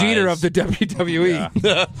Derek tall guys. Jeter of the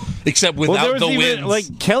WWE. Except Well, without there was the even, wins.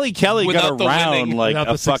 like, Kelly Kelly Without got the around winning. like Without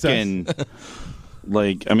a the success. fucking...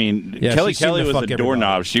 Like, I mean, Yeah, Kelly she seemed Kelly to was fuck a everybody.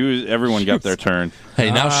 doorknob. Everyone got their turn.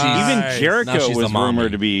 Hey, now she's Even now Jericho she's was the mommy.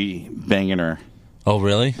 rumored to be banging her. Oh,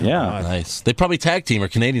 really? Yeah. Nice. They probably tag team her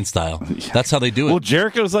Canadian style. That's how they do it. Well,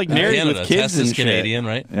 Jericho's like married Canada. with kids Tess and is shit. Canadian,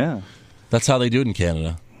 right? Yeah. That's how they do it in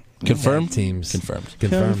Canada. Confirmed? Teams. Confirmed.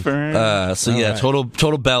 Confirmed. So yeah, right. total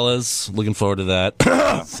Bellas. Looking forward to that.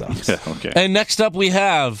 Sucks. Yeah, okay. And next up we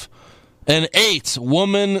have an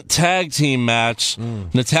 8-woman tag team match.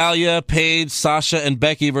 Natalya, Paige, Sasha, and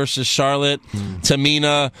Becky versus Charlotte,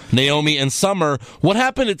 Tamina, Naomi, and Summer. What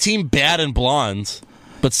happened to Team Bad and Blonde?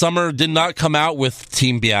 But Summer did not come out with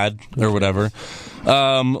Team Bad or whatever.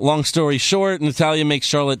 Long story short, Natalya makes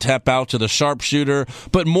Charlotte tap out to the sharpshooter.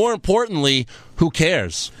 But more importantly, who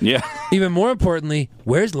cares? Yeah. Even more importantly,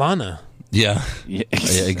 where's Lana? Yeah, Yeah,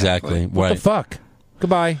 yeah, exactly. What Right. the fuck?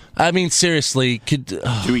 Goodbye. I mean, seriously, could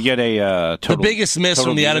Do we get a total? the biggest miss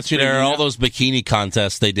total from the Divas Attitude preview Era? now? All those bikini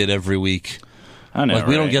contests they did every week. I know, Like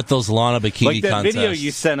we don't right? get those Lana bikini like that contests. video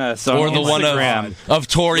you sent us on or the one Instagram. of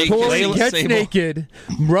Tori Tori kissing gets Sable. naked,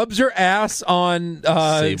 rubs her ass on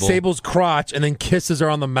Sable. Sable's crotch, and then kisses her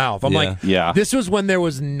on the mouth. I'm Yeah. like, Yeah. this was when there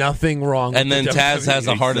was nothing wrong. And with then the Taz has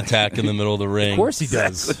a WWE. heart attack in the middle of the ring. Of course he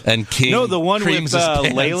does. And King No, the one creams with his pants.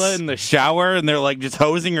 Layla in the shower, and they're like just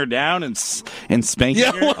hosing her down and spanking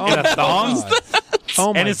Yeah, her what in a thong.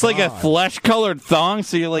 Oh my And it's like a God. flesh-colored thong,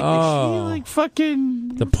 so you're like, Oh. is she like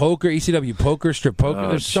fucking? The poker, ECW poker, strip poker. Oh,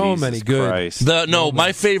 There's so Jesus many good. Christ.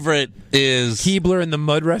 My favorite is Keebler in the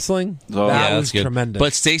mud wrestling. Oh, that yeah, was that's good. tremendous.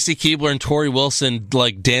 But Stacy Keibler and Tori Wilson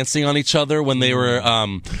like dancing on each other when they were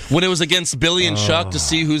when it was against Billy and Chuck to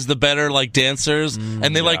see who's the better like dancers,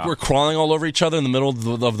 and they like were crawling all over each other in the middle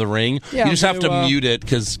of the ring. Yeah, you just have to to, mute it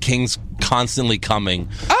because King's constantly coming.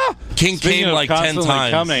 King Speaking came of like 10 constantly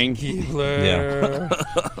times. coming. Yeah.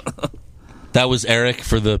 That was Eric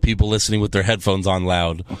for the people listening with their headphones on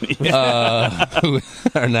loud, who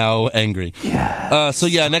are now angry. So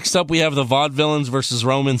next up we have the Vaudevillains versus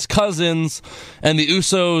Roman's cousins, and the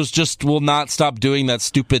Usos just will not stop doing that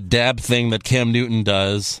stupid dab thing that Cam Newton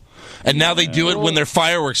does. And now they do it when their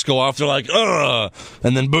fireworks go off. They're like, ugh,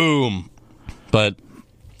 and then boom. But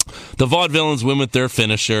the Vaudevillains win with their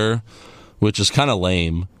finisher, which is kind of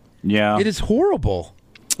lame. Yeah. It is horrible.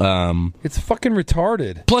 It's fucking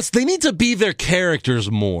retarded. Plus, they need to be their characters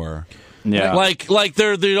more. Yeah. Like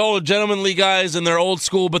they're the old gentlemanly guys and they're old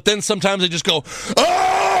school, but then sometimes they just go,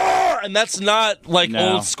 "Ah!" And that's not like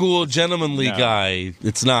old school gentlemanly guy.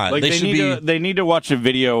 It's not. Like they need to watch a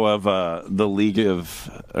video of the League of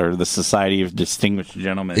or the Society of Distinguished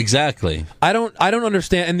Gentlemen. Exactly. I don't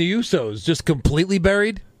understand. And the Usos just completely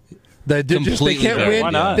buried. They can't buried. win. Why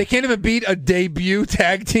not? They can't even beat a debut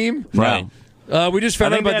tag team. Right. We just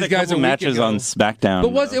found out about these guys a week matches ago. on SmackDown.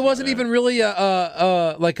 But it wasn't even really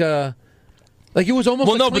like it was almost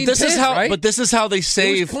a clean pin, right? But this is how they It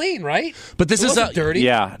save. was clean, right? But this It is wasn't how dirty.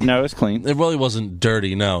 Yeah, no, it's clean. It really wasn't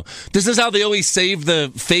dirty, no. This is how they always save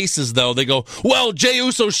the faces, though. They go, well, Jey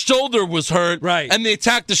Uso's shoulder was hurt, right? And they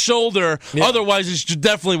attacked the shoulder. Yeah. Otherwise, he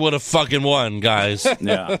definitely would have fucking won, guys.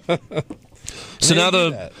 Yeah. So now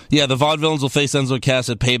the Vaudevillains will face Enzo and Cass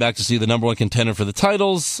at Payback to see the number one contender for the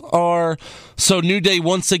titles are. So New Day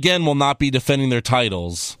once again will not be defending their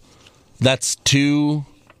titles. That's 2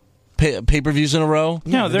 pay-per-views in a row?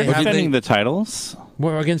 No, they're defending the titles.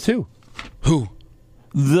 Well, against who? Who?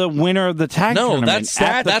 The winner of the tag tournament. That's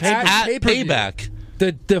at Payback.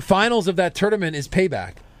 The finals of that tournament is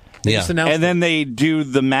Payback. They just announced and then they do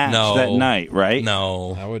the match that night, right?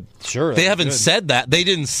 No. I would sure. They haven't said that. They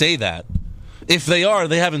didn't say that. If they are,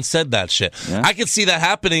 they haven't said that shit. Yeah. I could see that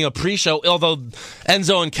happening a pre-show, although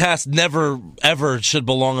Enzo and Cass never ever should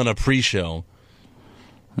belong on a pre-show.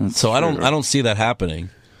 So I don't see that happening.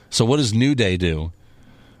 So what does New Day do?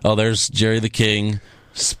 Oh, there's Jerry the King.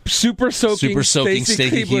 Super soaking Stacey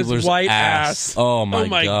Keibler's white ass. Oh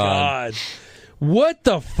my god. What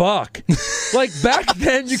the fuck? Like, back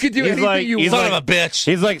then, you could do anything you want. Son of a bitch.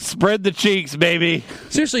 He's like, spread the cheeks, baby.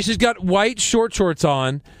 Seriously, she's got white short shorts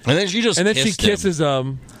on. And then she kisses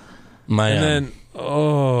him. Yeah,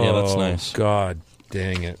 that's nice. God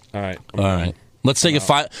dang it. All right. Let's take a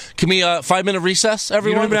 5-minute recess,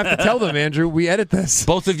 everyone? You don't even have to tell them, Andrew. We edit this.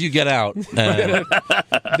 Both of you get out.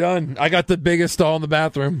 Done. I got the biggest stall in the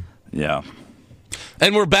bathroom. Yeah.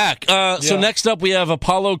 And we're back. So next up, we have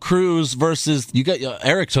Apollo Crews versus...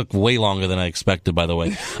 Eric took way longer than I expected, by the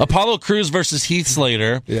way. Apollo Crews versus Heath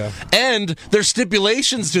Slater. Yeah. And there's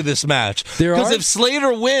stipulations to this match. Because if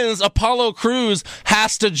Slater wins, Apollo Crews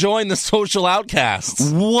has to join the Social Outcasts.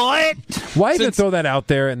 What? Why even throw that out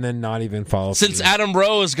there and then not even follow? Since Adam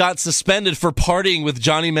Rose got suspended for partying with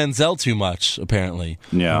Johnny Manziel too much, apparently.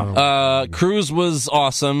 Yeah. Crews was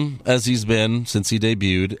awesome, as he's been since he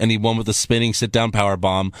debuted, and he won with a spinning sit-down power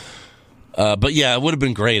bomb. But yeah, it would have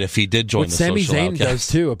been great if he did join the Sami Social Zayn Outcasts. does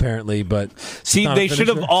too, apparently. But see, they should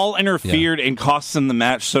have all interfered and cost him the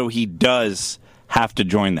match, so he does have to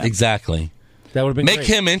join that. Exactly. That would have been Make great.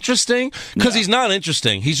 him interesting, because he's not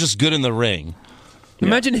interesting. He's just good in the ring.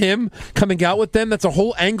 Imagine him coming out with them. That's a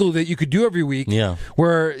whole angle that you could do every week. Yeah.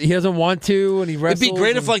 Where he doesn't want to and he wrestles. It'd be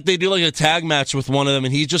great if they do like a tag match with one of them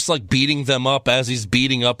and he's just like beating them up as he's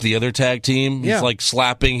beating up the other tag team. Yeah. He's like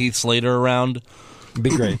slapping Heath Slater around. It'd be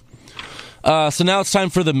great. So now it's time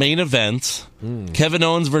for the main event. Kevin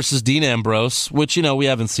Owens versus Dean Ambrose, which, we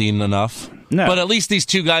haven't seen enough. No. But at least these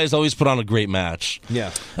two guys always put on a great match. Yeah.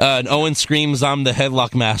 And Owens screams, "I'm the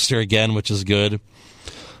headlock master" again, which is good.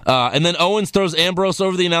 And then Owens throws Ambrose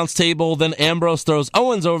over the announce table. Then Ambrose throws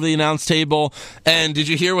Owens over the announce table. And did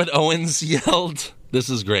you hear what Owens yelled? This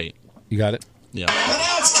is great. You got it? Yeah. And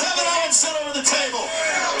now it's Kevin Owens sitting over the table.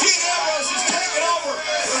 Dean Ambrose is taking over.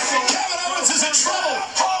 Kevin Owens is in trouble.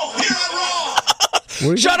 Oh, here on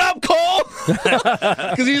Raw. Shut up, Cole!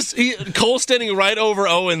 Because Cole's standing right over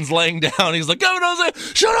Owens, laying down. He's like, Kevin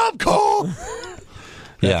Owens, shut up, Cole!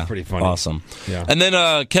 That's pretty funny. Awesome. Yeah. And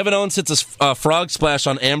then Kevin Owens hits a frog splash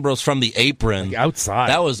on Ambrose from the apron. Like outside.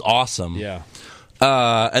 That was awesome. Yeah.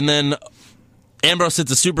 And then Ambrose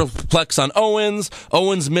hits a superplex on Owens.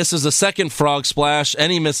 Owens misses a second frog splash,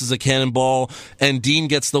 and he misses a cannonball. And Dean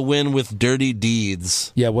gets the win with Dirty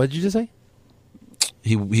Deeds. Yeah, what did you just say?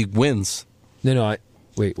 He wins. No,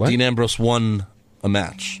 wait, what? Dean Ambrose won a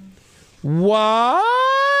match. What?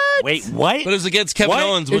 Wait, what? But it was against Kevin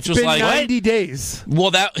Owens, which It's was been like 90 days.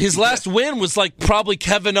 Well, his last win was like probably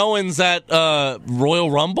Kevin Owens at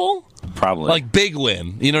Royal Rumble. Probably. Like, big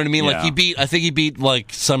win. You know what I mean? Yeah. Like, I think he beat,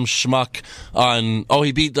 like, some schmuck on... Oh,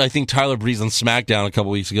 he beat, I think, Tyler Breeze on SmackDown a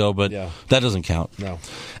couple weeks ago, but that doesn't count. No.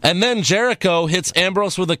 And then Jericho hits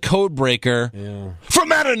Ambrose with a code breaker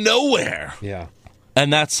from out of nowhere. Yeah.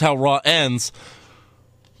 And that's how Raw ends.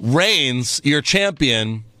 Reigns, your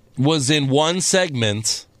champion, was in one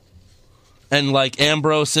segment, and like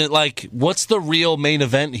Ambrose, like, what's the real main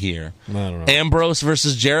event here? I don't know. Ambrose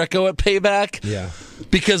versus Jericho at Payback? Yeah.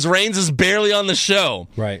 Because Reigns is barely on the show.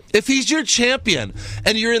 Right. If he's your champion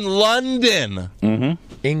and you're in London,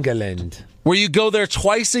 England, where you go there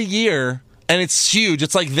twice a year and it's huge,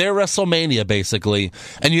 it's like their WrestleMania basically,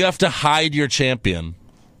 and you have to hide your champion.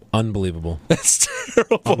 unbelievable. That's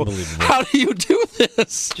terrible. Unbelievable. How do you do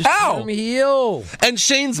this? How? Heel. And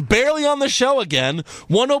Shane's barely on the show again.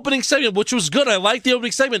 One opening segment, which was good. I like the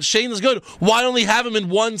opening segment. Shane is good. Why only have him in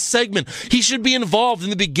one segment? He should be involved in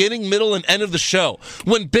the beginning, middle, and end of the show.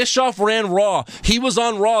 When Bischoff ran Raw, he was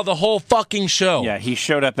on Raw the whole fucking show. Yeah, he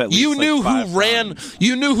showed up at least You knew like who 5 ran. times.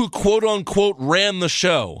 You knew who quote unquote ran the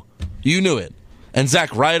show. You knew it. And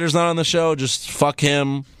Zack Ryder's not on the show. Just fuck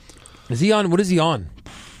him. Is he on? What is he on?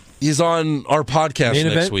 He's on our podcast Main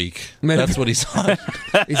next event? week. Main That's event? what he's on.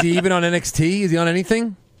 Is he even on NXT? Is he on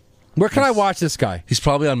anything? Where can I watch this guy? He's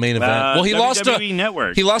probably on main event. Well, he lost to WWE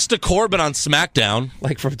Network. He lost to Corbin on SmackDown.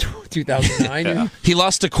 Like from 2009? He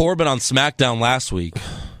lost to Corbin on SmackDown last week.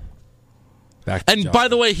 Back to And John. by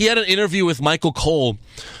the way, he had an interview with Michael Cole.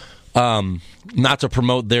 Not to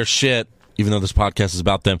promote their shit, even though this podcast is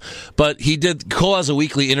about them, but Cole has a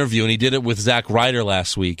weekly interview, and he did it with Zack Ryder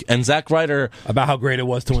last week. And Zack Ryder About how great it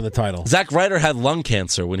was to win the title. had lung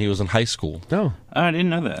cancer when he was in high school. No. I didn't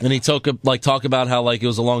know that. And he talk about how like it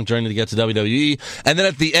was a long journey to get to WWE. And then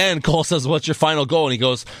at the end, Cole says, "What's your final goal?" And he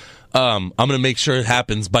goes, "I'm going to make sure it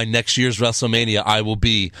happens by next year's WrestleMania. I will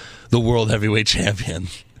be the World Heavyweight Champion."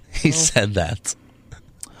 He said that.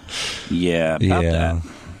 Yeah, about that.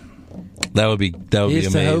 That would be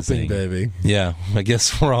Here's to amazing, hoping, baby. Yeah, I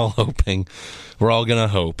guess we're all hoping. We're all gonna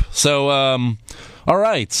hope. So, all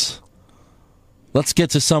right, let's get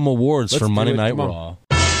to some awards Let's for do Monday it. Night Come on. Raw.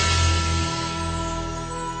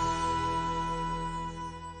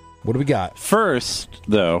 What do we got? First,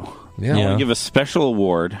 though, Yeah. I Yeah. want to give a special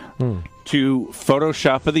award to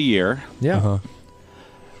Photoshop of the Year, Yeah.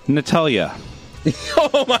 Natalia.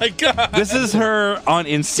 Oh my God! This is her on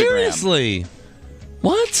Instagram. Seriously,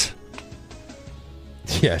 what?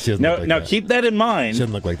 Yeah, she doesn't look like Now that. keep that in She mind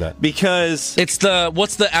doesn't look like that. because It's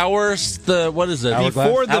what's the hours? What is it? Hourglass?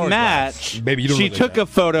 before the Hourglass. match, Baby, you don't she look like took that. a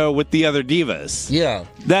photo with the other divas. Yeah.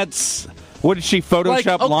 That's what did she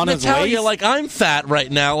Photoshop Lana's Natalia, waist? like, I'm fat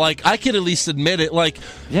right now. Like, I can at least admit it. Like,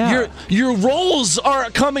 Yeah. your rolls are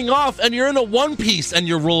coming off, and you're in a one piece, and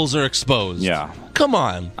your rolls are exposed. Yeah. Come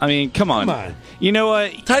on. I mean, come on. Come on. You know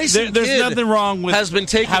what? Tyson There's Kidd nothing wrong with has been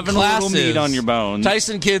taking having classes. a little meat on your bones.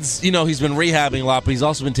 Tyson Kidd's, he's been rehabbing a lot, but he's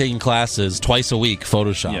also been taking classes twice a week,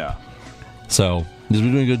 Photoshop. Yeah. So he's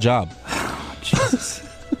been doing a good job.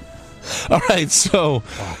 All right, so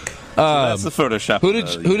That's the Photoshop.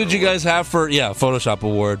 who did you guys have for Photoshop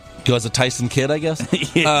award? Goes to Tyson Kidd, I guess.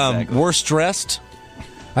 Exactly. Worst dressed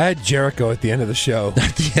I had Jericho at the end of the show.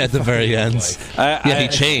 at the very end. I He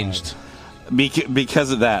changed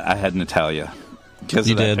because of that. I had Natalia because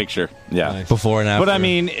You of that did? picture. Yeah. Nice. before and after. But I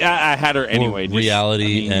mean, I had her anyway. just-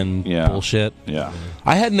 reality I mean, and yeah. bullshit. Yeah.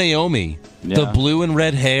 I had Naomi. The Yeah. blue and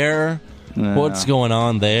red hair. What's going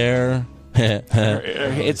on there?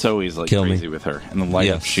 It's always like Kill me. crazy with her and the light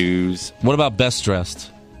up Yes. shoes. What about best dressed?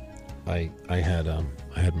 I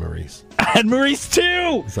had Maurice. I had Maurice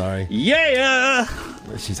too. Sorry. Yeah.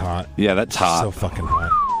 She's hot. Yeah, that's hot. So fucking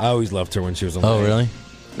hot. I always loved her when she was on. Oh, really?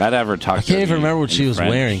 I'd have her talk. I to can't me even remember what in she was French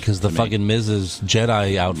wearing because the to me. fucking Mrs.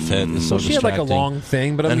 Jedi outfit is so She had like a distracting. long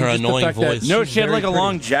thing, but I And mean, her just annoying the fact that voice. No, she's she had very like a pretty.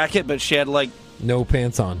 long jacket, but she had like No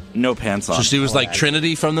pants on. no pants on. So she was like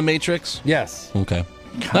Trinity from The Matrix? Yes. Okay.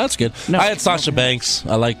 That's good. No, I had Sasha Banks.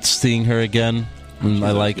 I liked seeing her again. And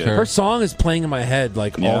I like good. her. Her song is playing in my head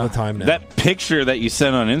like all the time now. That picture that you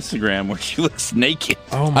sent on Instagram where she looks naked.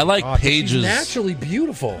 Oh my I like God, but Paige's- She's naturally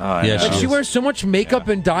beautiful. I Yeah, know. Like she she is. wears so much makeup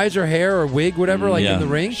and dyes her hair or wig, whatever, like Yeah. in the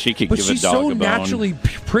ring. She could but give a she's dog so a bone. naturally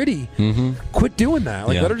pretty. Mm-hmm. Quit doing that.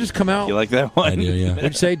 Like Yeah. let her just come out. You like that one? I do, yeah.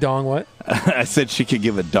 What'd you say, Dong? What? I said she could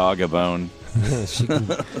give a dog a bone. She can,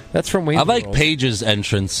 that's from Wayne's I like World. Paige's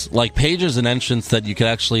entrance. Like, Paige's an entrance that you could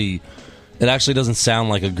actually... It actually doesn't sound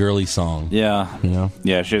like a girly song. Yeah. You know?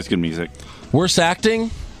 Yeah, she has good music. Worst acting?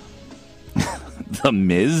 The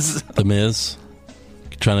Miz? The Miz.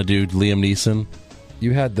 Trying to do Liam Neeson.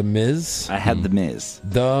 You had The Miz. I had The Miz.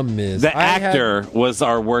 The Miz. The I had- actor was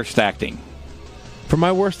our worst acting. for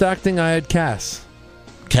my worst acting, I had Cass.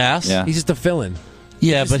 Cass? Yeah. He's just a fill-in.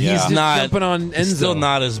 Yeah, but Yeah. he's Just not. jumping on He's Enzo. still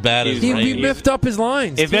not as bad as He Reigns. miffed up his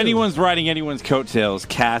lines. If too. anyone's riding anyone's coattails,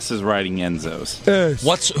 Cass is riding Enzo's.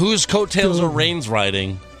 Whose coattails are Reigns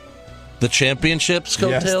riding? The championship's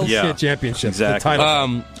coattails? Yes, Yeah. championship. Exactly. The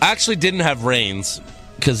title. I actually didn't have Reigns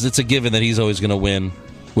because it's a given that he's always going to win,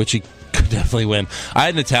 which he could definitely win. I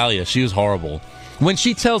had Natalya. She was horrible. When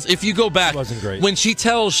she tells, if you go back, wasn't great. when she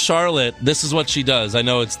tells Charlotte, this is what she does. I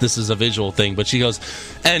know this is a visual thing, but she goes,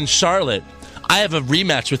 and Charlotte, I have a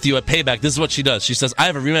rematch with you at Payback. This is what she does. She says, I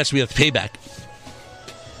have a rematch with you at Payback.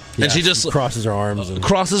 Yeah, and she just crosses her arms. And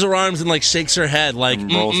crosses her arms and like shakes her head, like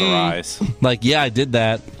Rolls her eyes. like yeah, I did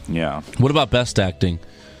that. Yeah. What about best acting?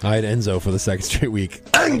 I had Enzo for the second straight week.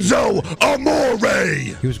 Enzo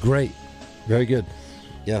Amore. He was great. Very good.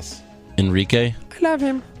 Yes. Enrique. I love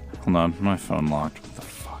him. Hold on, my phone locked. What the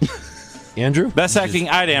fuck? Andrew? Best acting,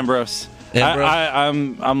 I had Ambrose.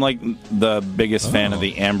 Ambrose? I'm like the biggest fan of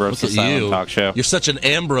the Ambrose Look at Asylum you. talk show. You're such an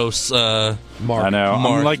Ambrose. Mark. I know.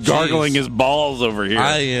 Mark, I'm like gargling jeez. his balls over here.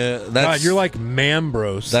 That's God, you're like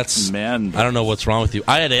Mambrose. that's Man. I don't know what's wrong with you.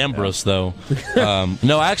 I had Ambrose though.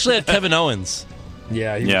 No, I actually had Kevin Owens.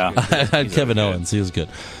 yeah. He was Yeah. good. I had Kevin Owens. He was good.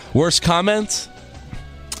 Worst comment?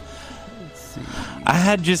 I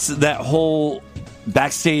had just that whole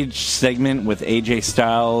backstage segment with AJ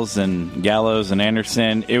Styles and Gallows and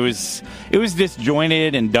Anderson. It was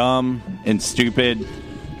disjointed and dumb and stupid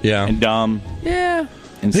Yeah. and dumb Yeah.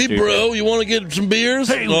 and Hey, stupid. bro, you want to get some beers?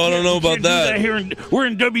 Hey, No, I don't know about that. We're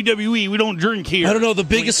in WWE. We don't drink here. I don't know. The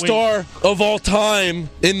biggest star of all time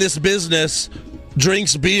in this business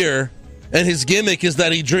drinks beer, and his gimmick is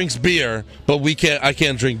that he drinks beer, but I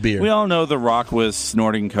can't drink beer. We all know The Rock was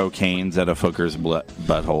snorting cocaines at a hooker's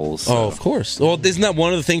buttholes. So. Oh, of course. Well, isn't that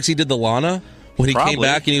one of the things he did to Lana? When he came Probably.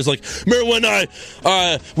 back and he was like, remember when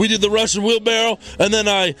we did the Russian wheelbarrow and then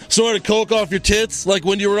I snorted coke off your tits like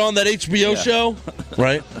when you were on that HBO show?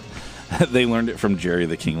 Right? They learned it from Jerry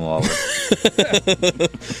the King Lawler.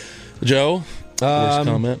 Joe? Worst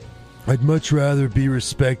comment? I'd much rather be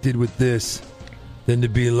respected with this than to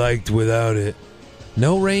be liked without it.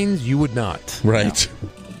 No, Reigns, you would not. Right.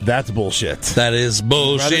 That's bullshit. That is You'd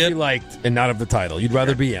rather bullshit. be liked and not have the title. You'd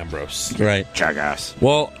rather be Ambrose. Right. Jackass.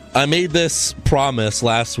 Well, I made this promise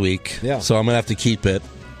last week, Yeah. so I'm going to have to keep it.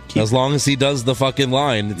 As long as he does the fucking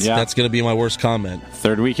line, that's going to be my worst comment.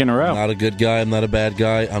 Third week in a row. I'm not a good guy. I'm not a bad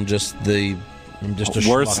guy. I'm just a Worst.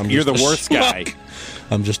 schmuck. I'm You're just the a worst guy. schmuck.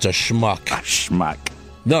 I'm just a schmuck. Schmuck.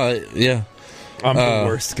 No, yeah. I'm the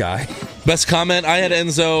worst guy. Best comment, I had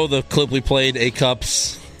Enzo, the clip we played,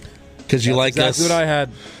 A-Cups, because you like That's us, what I had.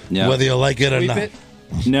 Yeah. whether you like it or Sweep not.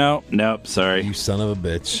 it. Nope. Sorry. You son of a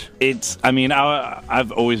bitch.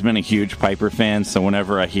 I've always been a huge Piper fan, so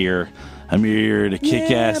whenever I hear I'm here to kick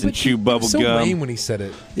ass and chew bubble so gum, lame when he said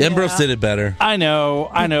it. Ambrose did it better. I know,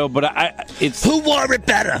 but it's Who wore it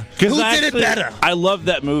better? Who did it better? I love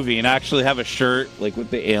that movie, and I actually have a shirt like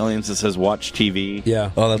with the aliens that says "Watch TV."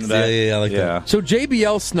 Yeah. Oh, that's I like that. So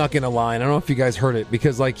JBL snuck in a line. I don't know if you guys heard it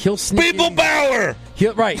because like he'll sneak People in, power.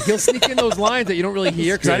 He'll sneak in those lines that you don't really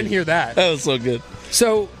hear because I didn't hear that. That was so good.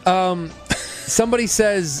 So somebody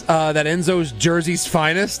says that Enzo's Jersey's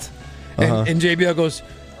finest, and JBL goes,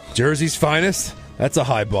 "Jersey's finest." That's a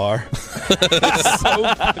high bar. It's so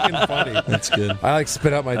fucking funny. That's good. I like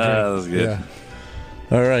spit out my drink. That was good.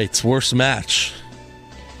 Yeah. All right, worst match,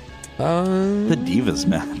 The Divas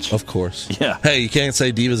match. of course. Yeah. Hey, you can't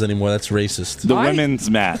say divas anymore. That's racist. The women's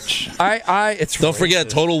match. It's Don't forget,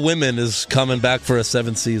 racist. Total Women is coming back for a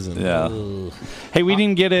 7th season. Yeah. Hey, we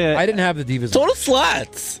didn't get a. I didn't have the Divas. Total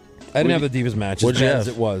Flats. I didn't have the Divas match as What'd you bad have? as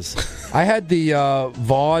it was. I had the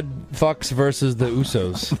Vaude fucks versus the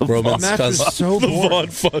Usos. Roman's match was cousin. so The boring. Vaughn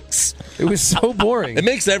fucks. It was so boring. It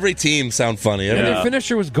makes every team sound funny. And Every- their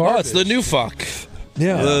finisher was Oh, garbage. it's the new fuck.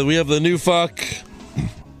 Yeah. We have the new fuck.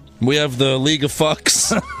 We have the League of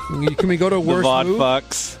Fucks. Can we go to the worst Vaught move?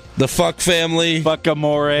 fucks. The Fuck Family. Fuck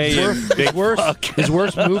Amore. and Big Fuck. His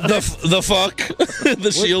worst move. The Fuck.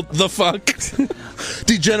 The Shield. The Fuck.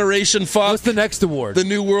 Degeneration Fuck. What's the next award? The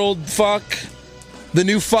New World Fuck. The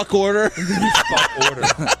New Fuck Order. fuck order.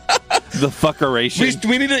 The fuckeration.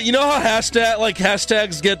 We need to. You know how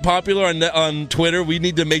hashtags get popular on Twitter? We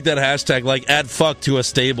need to make that hashtag like add fuck to a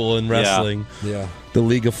stable in wrestling. Yeah. The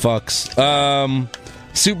League of Fucks.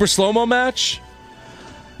 Super slow mo match.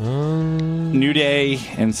 New Day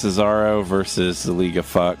and Cesaro versus the League of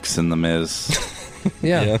Fucks and the Miz.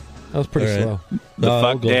 Yeah. Yeah. That was pretty All right. slow. The I'll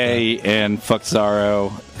Fuck go with Day and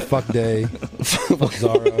Fuckzaro Fuck day. Fuck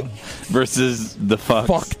Zaro. versus the Fucks.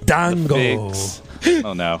 Fuck Dango. Figs.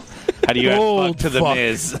 Oh no. How do you add Old fuck to the fuck.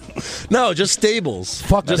 Miz? No, just stables.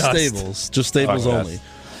 Fuck just dust. stables. Just stables Fuck only. dust.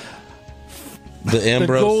 The The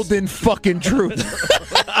Ambrose. golden fucking truth.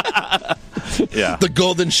 Yeah. The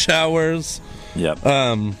golden showers. Yep.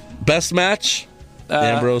 Best match?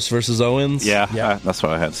 Ambrose versus Owens. Yeah. That's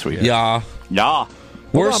what I had. Sweet. Yeah. Yeah.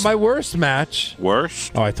 Hold Worst, on, my worst match.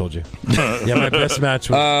 Worst. Oh, I told you. Yeah, my best match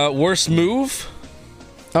was worst move?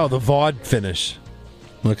 the VOD finish.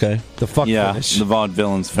 Okay. The fuck Yeah. finish. The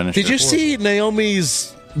Vaudevillains finisher. Did you see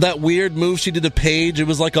Naomi's that weird move she did to Paige? It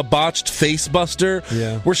was like a botched face buster.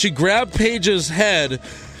 Yeah. Where she grabbed Paige's head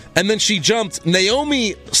and then she jumped.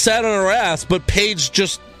 Naomi sat on her ass, but Paige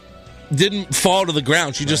just didn't fall to the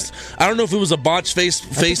ground. She just, I don't know if it was a botched face it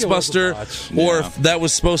was a buster botch. or if that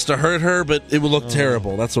was supposed to hurt her, but it would look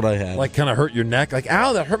terrible. That's what I had. Like, kind of hurt your neck. Like,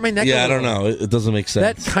 ow, that hurt my neck. Yeah, a I don't little. know. It doesn't make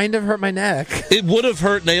sense. That kind of hurt my neck. It would have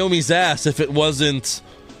hurt Naomi's ass if it wasn't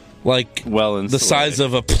like Well the size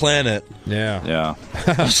of a planet. Yeah.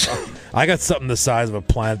 Yeah. I got something the size of a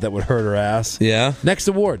planet that would hurt her ass. Yeah. Next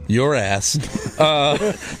award. Your ass.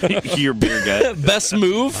 Your beer gut. Best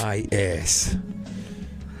move? My ass.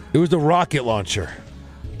 It was the rocket launcher.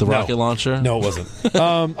 The rocket launcher? No, it wasn't.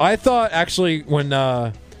 I thought actually when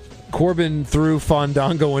Corbin threw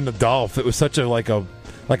Fandango into Dolph, it was such a like a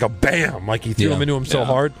bam, like he threw Yeah. him into him so Yeah.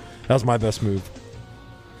 hard. That was my best move.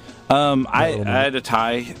 I had a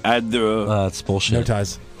tie. I had the That's bullshit. No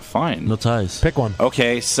ties. fine. No ties. Pick one.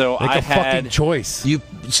 Okay, so Make I a fucking had choice. You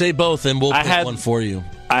say both, and we'll I pick had- one for you.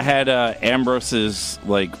 I had Ambrose's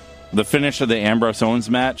the finish of the Ambrose Owens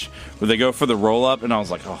match where they go for the roll up, and I was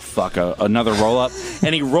like, oh fuck, another roll up,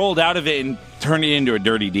 and he rolled out of it and turned it into a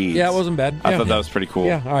dirty deed. Yeah, it wasn't bad. I Yeah. thought that was pretty cool.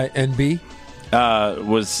 Yeah, all right. And B?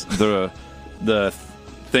 Was the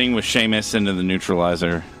thing with Sheamus into the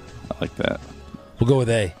neutralizer. I like that. We'll go with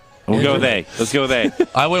A. We'll go with A. Let's go with A.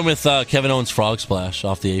 I went with Kevin Owens' frog splash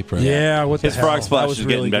off the apron. Yeah, what the His hell? frog That splash was is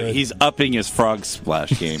really getting better. good. He's upping his frog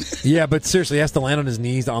splash game. Yeah, but seriously, he has to land on his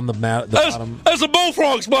knees on the mat at the bottom. That's a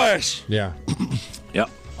bullfrog splash. Yeah. Yep.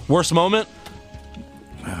 Worst moment?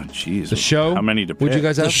 Oh, jeez. The show? How many to pick? Would you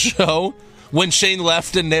guys The have? show when Shane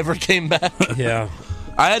left and never came back. Yeah.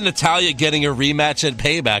 I had Natalya getting a rematch at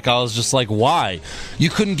Payback. I was just like, why? You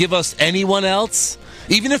couldn't give us anyone else?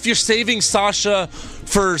 Even if you're saving Sasha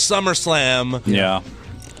for SummerSlam, Yeah.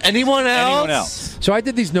 anyone else? Anyone else? So I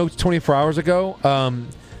did these notes 24 hours ago.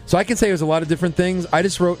 So I can say it was a lot of different things. I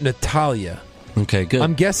just wrote Natalya. Okay, good.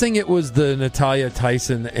 I'm guessing it was the Natalya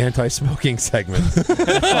Tyson anti-smoking segment. I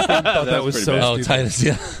thought that was pretty so bad. oh, stupid. Titus,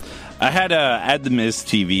 yeah. I had the Miz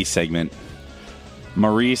TV segment.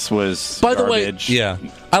 Maurice was By the garbage. way, yeah.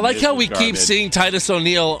 I like Miz how was we keep garbage. seeing Titus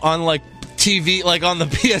O'Neil on like TV, like on the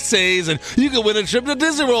PSAs, and you can win a trip to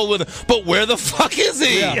Disney World with him. But where the fuck is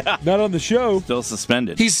he? Not on the show. Still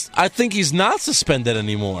suspended. I think he's not suspended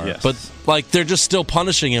anymore. Yes. But like they're just still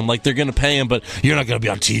punishing him. Like they're going to pay him, but you're not going to be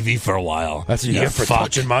on TV for a while. That's what you get for fuck.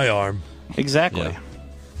 touching my arm. Exactly. Yeah.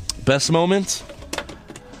 Best moment?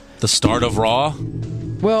 The start of Raw.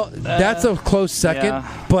 Well, that's a close second.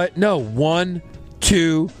 yeah. But no, 1,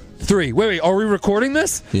 2, 3. Wait, are we recording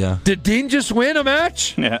this? Yeah. Did Dean just win a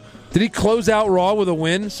match? Yeah. Did he close out Raw with a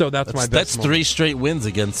win? So that's my best That's moment. 3 straight wins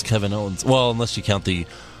against Kevin Owens. Well, unless you count the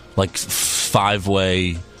like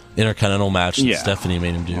 5-way Intercontinental match that Yeah. Stephanie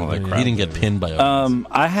made him do. All that He crap. didn't get pinned by Owens.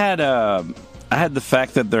 I had the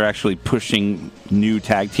fact that they're actually pushing new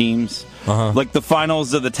tag teams. Like the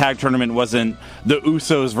finals of the tag tournament wasn't the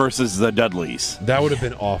Usos versus the Dudleys. That would have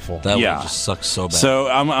been awful. That yeah. would just suck so bad. So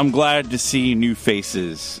I'm glad to see new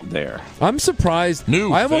faces there. I'm surprised.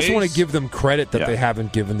 New I almost face. want to give them credit that Yeah. they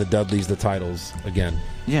haven't given the Dudleys the titles again.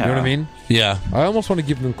 Yeah. You know what I mean? yeah. I almost want to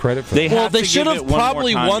give them credit for They that. Well, have they to should give have it one more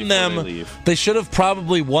probably time won before them. they leave. They should have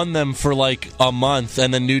probably won them for like a month,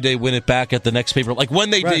 and then New Day win it back at the next paper, like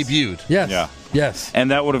when they Right. debuted. Yes. Yeah. Yes.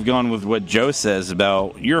 And that would have gone with what Joe says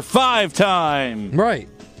about your 5-time. Right.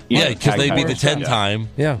 Yeah, because tag they'd be title the 10 shot. time.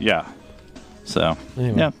 Yeah. Yeah. So,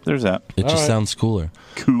 Anyway. yeah, there's that. It just right. sounds cooler.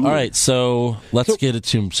 Cool. All right, so let's So- get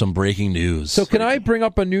into some breaking news. So can I bring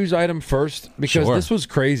up a news item first? Because Sure. this was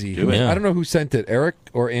crazy. it. Yeah. I don't know who sent it, Eric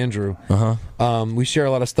or Andrew. Uh-huh. We share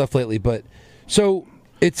a lot of stuff lately, but so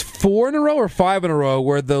it's 4 in a row or 5 in a row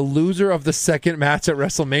where the loser of the second match at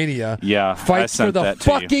WrestleMania Yeah, I fights sent for the that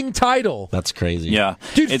to you. fucking title. That's crazy. Yeah.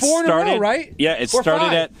 Dude, It 4 in a row, right? Yeah, it Or started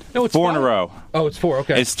 5? at No, it's 4 in a 5. row. Oh, it's 4.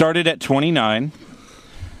 Okay. It started at 29.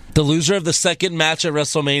 The loser of the second match at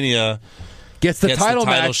WrestleMania Gets the gets title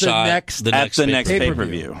the title match shot the next. At the next pay-per-view.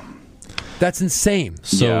 pay-per-view. That's insane.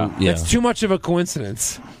 So Yeah. yeah, That's too much of a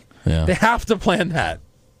coincidence. yeah. They have to plan that.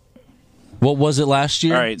 What was it last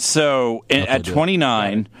year? All right, so at do it.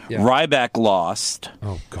 29, Yeah. Ryback lost.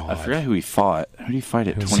 Oh God. I forgot who he fought. Who did he fight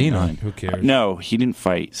at Cena. 29? Who cares? No, he didn't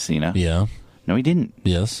fight Cena. Yeah. No, he didn't.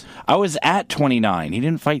 Yes. I was at 29. He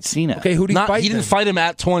didn't fight Cena. Okay, who did he fight? He didn't fight him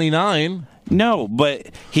at 29. No, but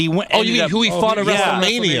he went. Oh, you mean who he fought at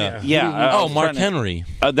WrestleMania? Yeah. Mark Henry.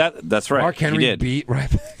 That's right. Mark Henry he did. beat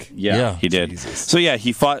Ryback. Yeah, he did. Jesus. So yeah,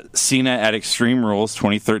 he fought Cena at Extreme Rules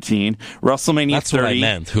 2013. WrestleMania That's 30. what I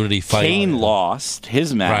meant. Who did he fight? Kane lost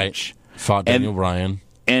his match. Right. Fought Daniel Bryan.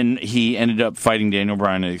 And he ended up fighting Daniel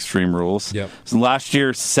Bryan at Extreme Rules. Yep. So last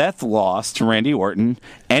year, Seth lost to Randy Orton.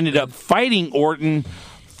 Ended up fighting Orton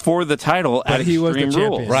for the title at he Extreme was the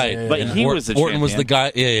Rules. champion. Right. Yeah, But he was the champion. Orton was the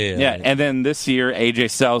guy. Yeah. And then this year,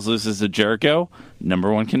 AJ Styles loses to Jericho,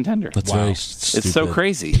 number one contender. That's very stupid. It's so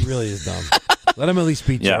crazy. He really is dumb. Let him at least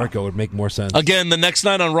beat Yeah. Jericho. It would make more sense. Again, the next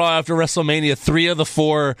night on Raw after WrestleMania, 3 of the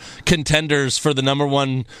 4 contenders for the number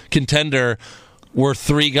 1 contender were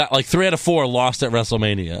 3 out of 4 lost at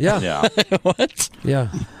WrestleMania. Yeah. Yeah. What? Yeah.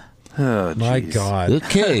 Oh, My jeez. God.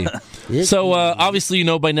 Okay. So obviously you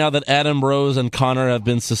know by now that Adam Rose and Connor have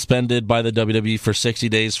been suspended by the WWE for 60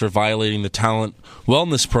 days for violating the talent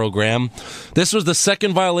wellness program. This was the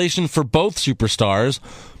second violation for both superstars,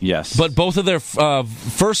 Yes. but both of their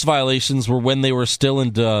first violations were when they were still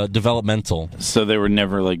in developmental. So they were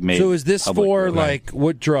never made. So is this public, for right?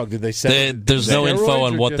 what drug did they say? There's no info Steroids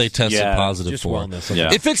on or what they just- tested Yeah, positive just for. wellness? Okay.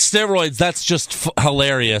 Yeah. If it's steroids, that's just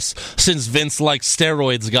hilarious. Since Vince likes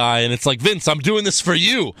steroids, guy, and it's like, Vince, I'm doing this for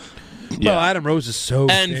you. Well, Adam Rose is so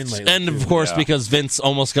And thin lately, and of too. course, Yeah. because Vince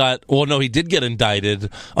almost got he did get indicted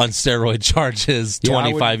on steroid charges Yeah, I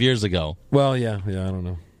 25 years ago. Well, yeah, I don't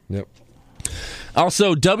know. Yep.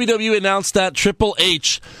 Also, WWE announced that Triple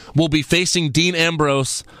H will be facing Dean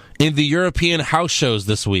Ambrose in the European house shows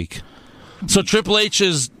this week. So Triple H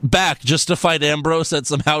is back just to fight Ambrose at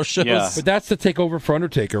some house shows. Yeah. But that's the takeover for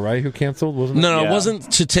Undertaker, right? Who canceled? Wasn't it? No, Yeah. it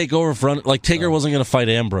wasn't to take over for Taker wasn't going to fight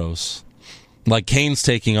Ambrose. Like Kane's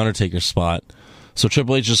taking Undertaker's spot. So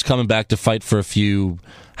Triple H is coming back to fight for a few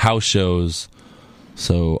house shows.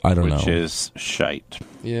 So I don't know. Which is shite.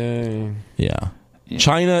 Yeah. Yeah.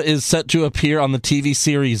 China is set to appear on the TV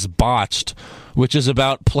series Botched, which is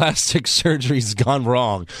about plastic surgeries gone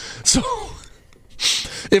wrong. So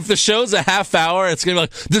if the show's a half hour, it's going to be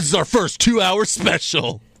like, this is our first 2-hour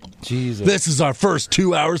special. Jesus. This is our first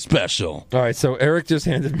 2-hour special. All right, so Eric just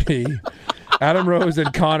handed me Adam Rose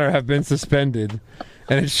and Connor have been suspended,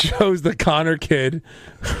 and it shows the Connor kid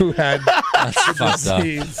who had That's fucked up.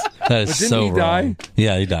 disease. That is But didn't so he wrong. die?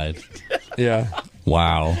 Yeah, he died. Yeah.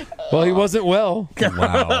 Wow. Well, he wasn't well.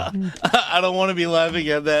 Wow. I don't want to be laughing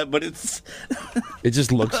at that, but it's It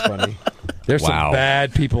just looks funny. There's Wow. some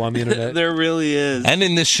bad people on the internet. there really is. And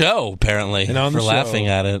in this show, apparently, And on for the laughing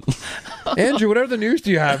show. at it. Andrew, what other news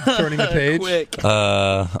do you have turning the page? Quick.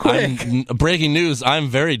 Breaking news, I'm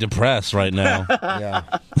very depressed right now. Yeah.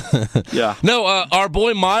 Yeah. No, our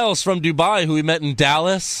boy Miles from Dubai, who we met in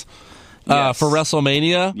Dallas Yes. for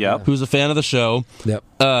WrestleMania, Yep. who's a fan of the show, Yep.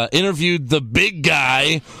 interviewed the big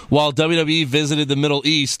guy while WWE visited the Middle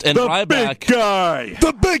East. And Ryback, guy.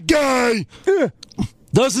 the big guy,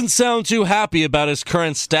 doesn't sound too happy about his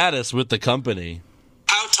current status with the company.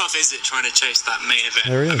 How tough is it trying to chase that main event?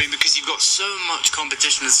 There it is. I mean, because you've got so much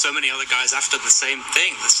competition and so many other guys after the same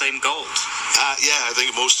thing, the same goal. Yeah, I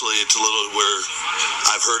think mostly it's a little where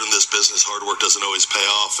I've heard in this business hard work doesn't always pay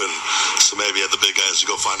off, and so maybe at the big guys to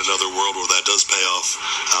go find another world where that does pay off.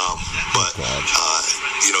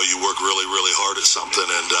 You work really, really hard at something,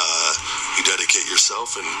 and you dedicate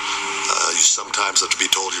yourself, and you sometimes have to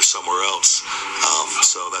be told you're somewhere else.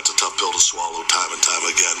 So that's a tough pill to swallow time and time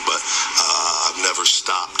again, but I've never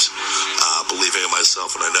stopped believing in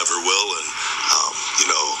myself, and I never will. And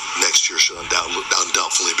next year should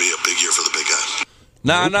undoubtedly be a big year for the big guy.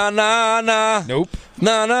 Nah, nah, nah, nah. Nope.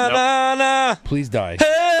 Nah, nah, nah, nah. Please die.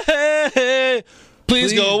 Hey, hey, hey.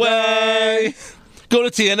 Please go away. Go to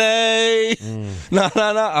TNA. Nah,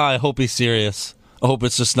 nah, nah. I hope he's serious. I hope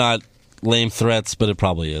it's just not lame threats, but it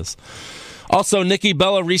probably is. Also, Nikki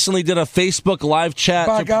Bella recently did a Facebook live chat.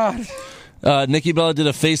 My God. Nikki Bella did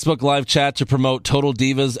a Facebook live chat to promote Total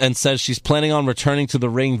Divas and says she's planning on returning to the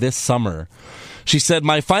ring this summer. She said,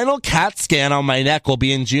 my final CAT scan on my neck will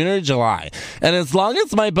be in June or July. And as long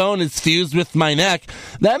as my bone is fused with my neck,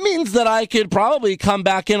 that means that I could probably come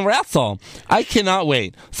back and wrestle. I cannot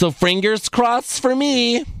wait. So fingers crossed for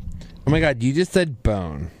me. Oh, my God. You just said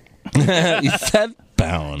bone. You said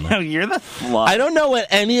bone. No, you're the fluff. I don't know what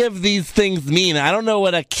any of these things mean. I don't know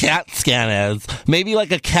what a CAT scan is. Maybe like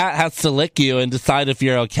a cat has to lick you and decide if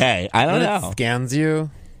you're okay. I don't And know. it scans you.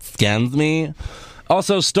 Scans me.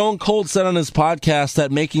 Also, Stone Cold said on his podcast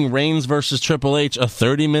that making Reigns versus Triple H a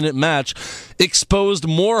 30-minute match exposed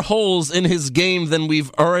more holes in his game than we've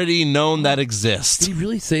already known that exist. Did he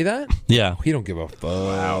really say that? Yeah. He don't give a fuck.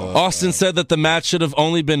 Wow. Austin said that the match should have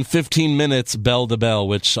only been 15 minutes bell to bell,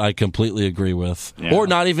 which I completely agree with. Yeah. Or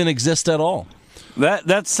not even exist at all.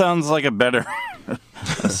 That sounds like a better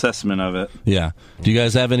assessment of it. Yeah. Do you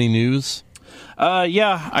guys have any news?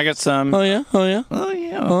 Yeah, I got some. Oh, yeah? Oh, yeah? Oh,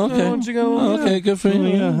 yeah. Oh, okay. Why don't you go? Oh, okay, good for you.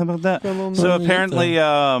 Yeah, how about that? So apparently,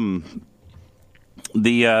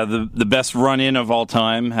 the best run-in of all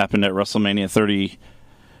time happened at WrestleMania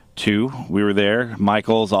 32. We were there.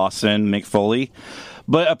 Michaels, Austin, Mick Foley.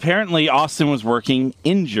 But apparently, Austin was working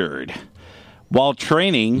injured. While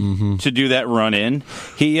training to do that run-in,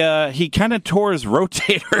 he kind of tore his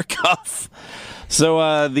rotator cuff.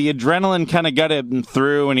 So the adrenaline kind of got him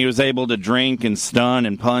through, and he was able to drink and stun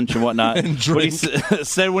and punch and whatnot. And but he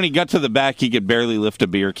said when he got to the back, he could barely lift a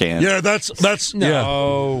beer can. Yeah, that's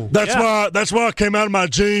No. that's why I came out of my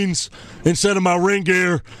jeans instead of my ring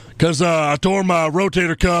gear, because I tore my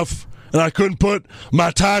rotator cuff and I couldn't put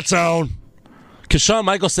my tights on. Because Shawn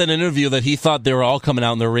Michaels said in an interview that he thought they were all coming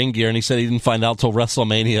out in their ring gear, and he said he didn't find out till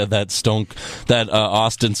WrestleMania that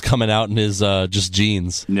Austin's coming out in his just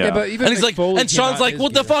jeans. Yeah. But even And he's Mick like, Foley and came Shawn's out like, in his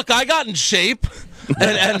what the gear. fuck? I got in shape,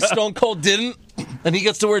 and Stone Cold didn't, and he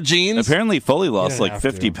gets to wear jeans. Apparently, Foley lost didn't like have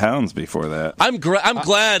 50 to. pounds before that. I'm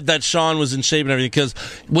glad that Shawn was in shape and everything, because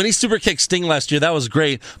when he super kicked Sting last year, that was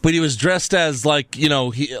great. But he was dressed as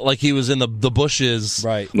he was in the bushes,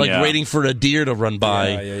 Right. Yeah. waiting for a deer to run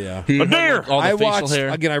by. Yeah. He A had, deer! all the I facial watched hair.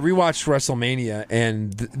 again. I rewatched WrestleMania,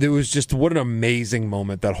 and there was just what an amazing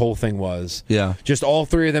moment that whole thing was. Yeah. just all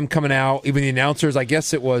three of them coming out. Even the announcers. I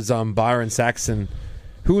guess it was Byron Saxon.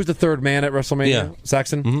 Who was the third man at WrestleMania? Yeah.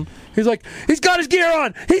 Saxon. Mm-hmm. He's like, he's got his gear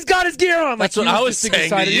on. He's got his gear on. That's Like, what he I was just saying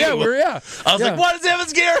to excited. you. Yeah, I was like, why does he have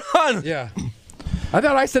his gear on? Yeah. I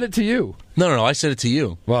thought I said it to you. No, I said it to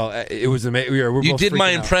you. Well, it was amazing. We're You both did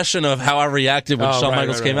my freaking out. impression of how I reacted when Oh, Shawn right,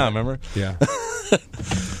 Michaels right, came right. out, remember? Yeah.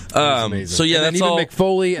 So, yeah, and then that's even all. Mick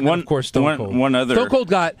Foley, and then of course Stone Cold. One other. Stone Cold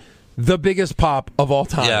got the biggest pop of all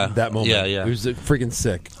time. Yeah. That moment. Yeah. It was freaking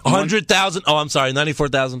sick. 100,000. Oh, I'm sorry,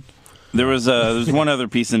 94,000. There was one other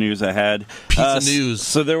piece of news I had. Of news.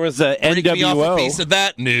 So there was a Break me off a piece NWO of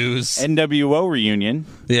that news. NWO reunion.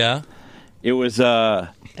 Yeah, It was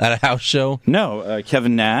at a house show.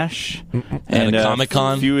 Kevin Nash And a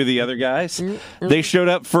Comic-Con. a few of the other guys. They showed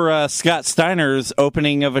up for Scott Steiner's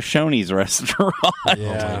opening of a Shoney's restaurant.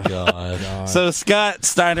 Yeah. God. So Scott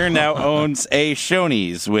Steiner now owns a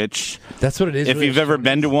Shoney's, which That's what it is. if really. you've ever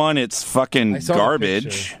been to one, it's fucking I saw the garbage.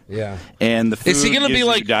 picture. Yeah. And the food Is he gonna be gives you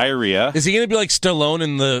like- diarrhea? Is he going to be like Stallone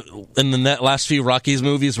in the last few Rockies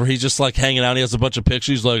movies, where he's just like hanging out? He has a bunch of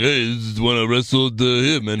pictures. He's like, hey, this is when I wrestled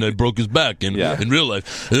him and I broke his back. And Yeah. in real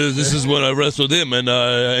life, this is when I wrestled him and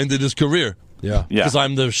I ended his career. Yeah. Yeah. Because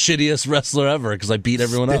I'm the shittiest wrestler ever. Because I beat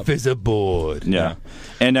everyone up. Stiff as a board. Yeah.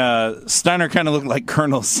 And Steiner kind of looked like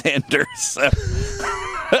Colonel Sanders.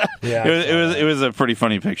 Yeah. It was a pretty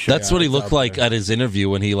funny picture. That's what he it's looked out like there. at his interview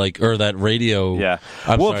when he or that radio. yeah.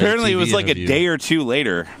 I'm Well, sorry, apparently it TV was like interview. a day or two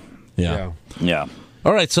later. Yeah. Yeah.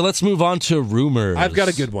 All right, so let's move on to rumors. I've got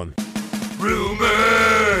a good one.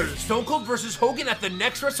 Rumors! Stone Cold versus Hogan at the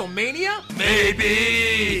next WrestleMania?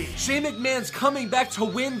 Maybe! Shane McMahon's coming back to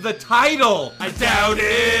win the title! I doubt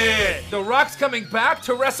it! The Rock's coming back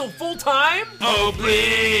to wrestle full-time? Oh,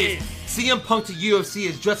 please! CM Punk to UFC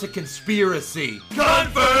is just a conspiracy.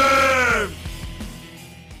 Confirmed!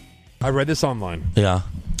 I read this online. Yeah.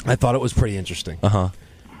 I thought it was pretty interesting. Uh-huh.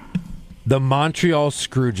 The Montreal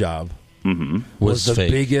Screwjob was the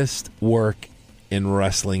fake. biggest work in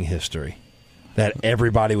wrestling history. That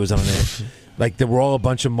everybody was on it. Like, there were all a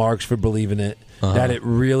bunch of marks for believing it.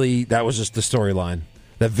 That was just the storyline.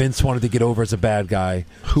 That Vince wanted to get over as a bad guy.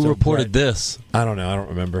 Who So reported Brett- this? I don't know. I don't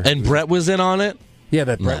remember. And Brett was in on it? Yeah,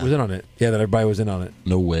 that Brett was in on it. Yeah, that everybody was in on it.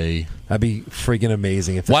 No way. That'd be freaking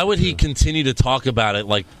amazing. If Why would he continue to talk about it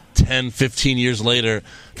like 10, 15 years later?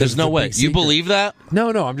 There's no it's a way. big You secret. believe that? No,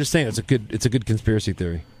 I'm just saying it's a good conspiracy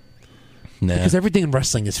theory. Nah. Because everything in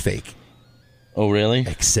wrestling is fake. Oh, really?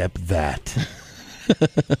 Except that.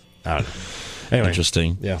 I don't know. Anyway.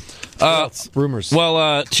 Interesting. Yeah. What else? Rumors.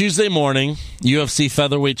 Well, Tuesday morning, UFC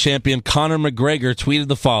featherweight champion Conor McGregor tweeted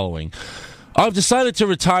the following. I've decided to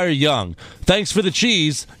retire young. Thanks for the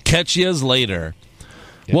cheese. Catch yas later.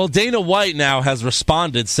 Yeah. Well, Dana White now has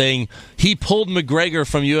responded saying he pulled McGregor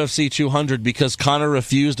from UFC 200 because Conor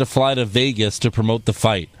refused to fly to Vegas to promote the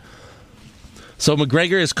fight. So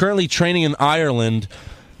McGregor is currently training in Ireland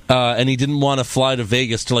and he didn't want to fly to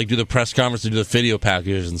Vegas to like do the press conference to do the video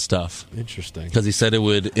packages and stuff. Interesting. Because he said it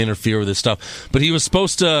would interfere with his stuff. But he was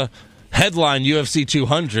supposed to headline UFC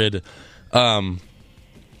 200.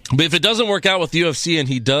 But if it doesn't work out with UFC and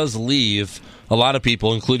he does leave, a lot of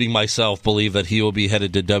people, including myself, believe that he will be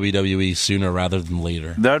headed to WWE sooner rather than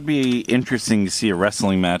later. That would be interesting to see a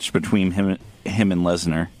wrestling match between him and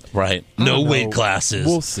Lesnar. Right. No weight classes.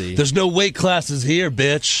 We'll see. There's no weight classes here,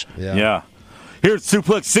 bitch. Yeah. Here at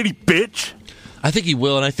Suplex City, bitch. I think he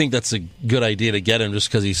will, and I think that's a good idea to get him just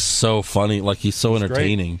because he's so funny. Like, he's so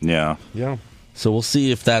entertaining. Yeah. Yeah. So we'll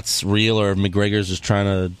see if that's real or if McGregor's just trying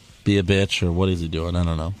to be a bitch or what is he doing. I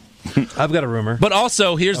don't know. I've got a rumor. But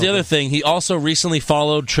also, here's the other thing. He also recently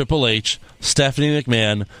followed Triple H, Stephanie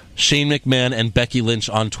McMahon, Shane McMahon, and Becky Lynch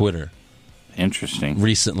on Twitter. Interesting.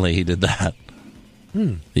 Recently, he did that.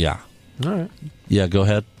 Yeah. All right. Yeah, go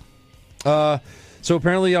ahead. So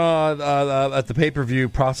apparently at the pay-per-view,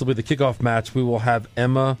 possibly the kickoff match, we will have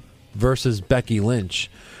Emma versus Becky Lynch.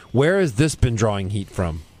 Where has this been drawing heat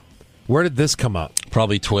from? Where did this come up?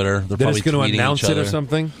 Probably Twitter. They're They're probably just going to tweeting announce each it or other.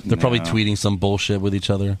 something? They're probably tweeting some bullshit with each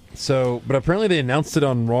other. So, but apparently they announced it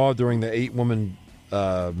on Raw during the 8-woman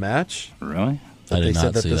match. Really? I did They not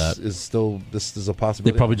said that see this that. is still this is a They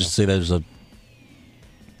possibility. probably just say there's a...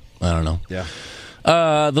 I don't know. Yeah.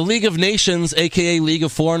 The League of Nations, a.k.a. League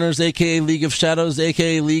of Foreigners, a.k.a. League of Shadows,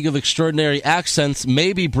 a.k.a. League of Extraordinary Accents,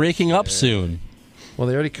 may be breaking up soon. Well,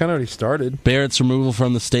 they already started. Barrett's removal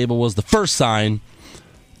from the stable was the first sign,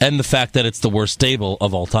 and the fact that it's the worst stable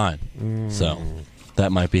of all time. So,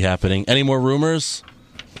 that might be happening. Any more rumors?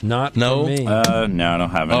 Not No? for me. No, I don't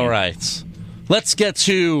have any. All right. Let's get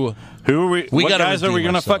to... Who are we? What gotta guys are we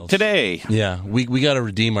redeem going to fuck ourselves. today? Yeah, we got to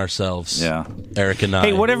redeem ourselves. Yeah. Eric and I.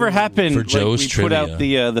 Hey, whatever happened? For Joe's we trivia. put out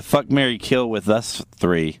the fuck, marry, kill with us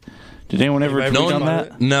three. Did anyone ever Anybody tweet read on about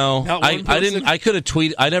that? it? No, Not I one person? didn't. I could have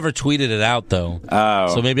tweeted. I never tweeted it out though.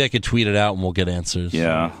 Oh. So maybe I could tweet it out and we'll get answers.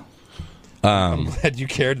 Yeah. Glad you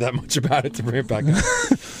cared that much about it to bring it back up.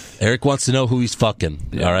 Eric wants to know who he's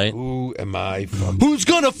fucking. All right. Who am I fucking? Who's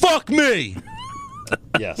gonna fuck me?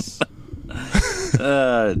 Yes.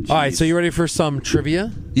 All right, so you ready for some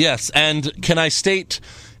trivia? Yes, and can I state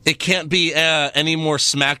it can't be any more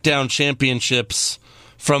SmackDown championships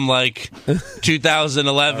from like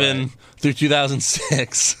 2011 through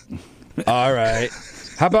 2006. All right.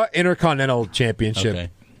 How about Intercontinental Championship Okay.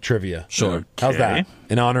 trivia? Sure. How's that?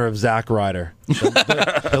 In honor of Zack Ryder.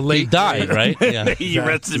 The He late died, right? Yeah. He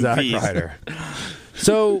rests in Zack peace. Ryder.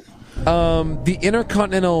 So, the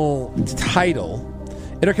Intercontinental title,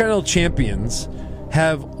 Intercontinental Champions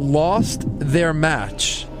have lost their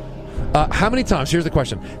match. How many times? Here's the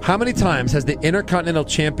question. How many times has the Intercontinental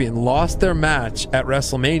Champion lost their match at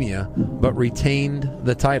WrestleMania but retained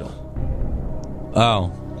the title?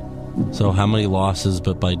 Oh. So how many losses,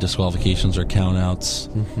 but by disqualifications or countouts?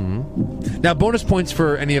 Now, bonus points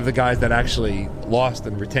for any of the guys that actually lost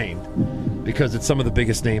and retained, because it's some of the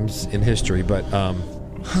biggest names in history. But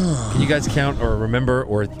can you guys count or remember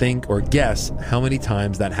or think or guess how many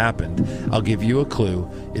times that happened? I'll give you a clue.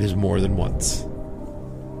 It is more than once.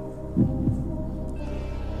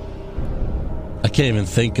 I can't even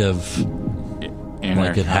think of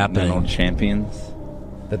like it happening. Intercontinental champions.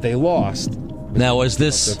 That they lost Now, is their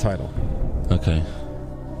this title. okay?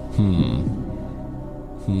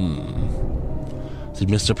 Did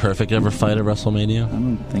Mr. Perfect ever fight at WrestleMania? I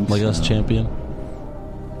don't think Like so. us champion?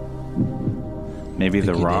 Maybe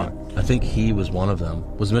The He Rock. did. I think he was one of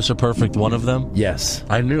them. Was Mr. Perfect one of them? Yes.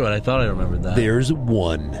 I knew it. I thought I remembered that. There's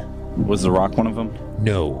one. Was The Rock one of them?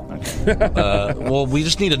 No. Well, we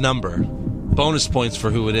just need a number. Bonus points for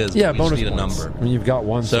who it is. Yeah, we bonus just need points. a number. I mean, you've got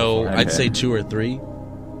one. So far. I'd Okay. say 2 or 3.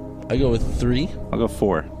 I go with 3. I'll go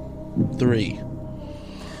 4. 3.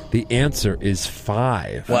 The answer is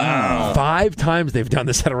 5. Wow. 5 times they've done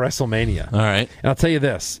this at a WrestleMania. All right. And I'll tell you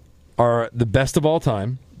this: the best of all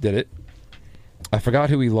time did it. I forgot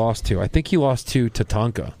who he lost to. I think he lost to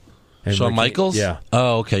Tatanka. And Shawn Ricky- Michaels? Yeah.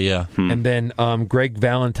 Oh, okay, yeah. And then Greg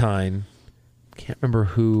Valentine. Can't remember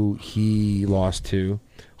who he lost to.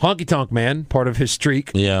 Honky Tonk Man, part of his streak,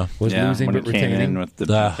 Yeah. was losing when but he came retaining. in with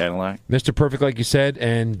the Ah. Cadillac. Mr. Perfect, like you said,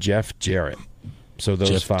 and Jeff Jarrett. So those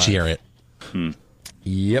Jeff 5. Jarrett.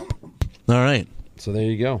 Yep. All right. So there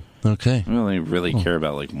you go. Okay. I don't really care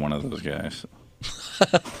about like one of those guys.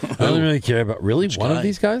 I don't really care about one guy? of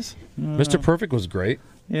these guys. Mr. Perfect was great.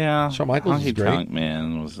 Yeah, Shawn Michaels is Honky great. Tonk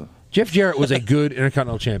Man was. Jeff Jarrett was a good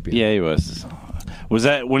Intercontinental Champion. Yeah, he was. Was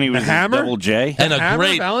that when he was Hammer? Double J? And a Hammer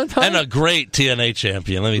great Valentine? TNA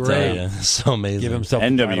champion, let me Great. tell you. So amazing. Give himself the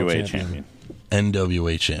title NWA champion.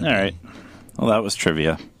 NWA champion. All right. Well, that was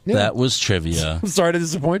trivia. Yeah. That was trivia. I'm sorry to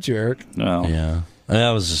disappoint you, Eric. Well, Yeah.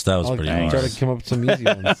 That was pretty I'll hard. try to come up with some easy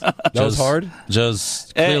ones. That was hard?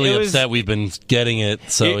 Joe's clearly It was- upset we've been getting it,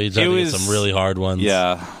 so he's trying to get some really hard ones.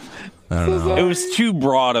 Yeah. I don't know. It was too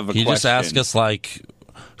broad of a Can you question. just ask us, like,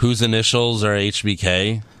 whose initials are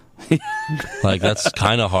HBK? Like, that's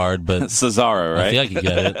kind of hard, but Cesaro, right? I think I could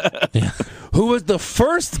get it. Yeah. Who was the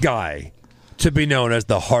first guy to be known as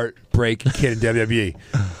the Heartbreak Kid in WWE?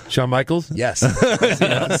 Shawn Michaels? Yes.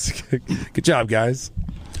 Yes. Good job, guys.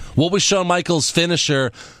 What was Shawn Michaels'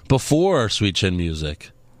 finisher before Sweet Chin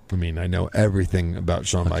Music? I mean, I know everything about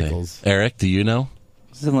Shawn Michaels. Eric, do you know?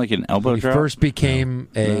 Isn't it like an elbow When he drop? first became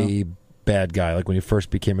a bad guy, like when he first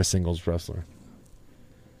became a singles wrestler.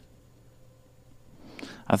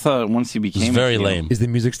 I thought once he It became was very a heel- lame. Is the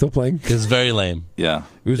music still playing? It was very lame. Yeah.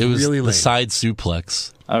 It was It was really the lame. side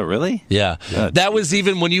suplex. Oh, really? Yeah. That was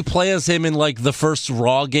even when you play as him in, like, the first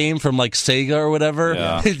Raw game from, like, Sega or whatever.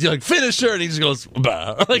 Yeah. He's like, finisher, and he just goes,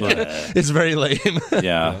 bah. Like, it's very lame.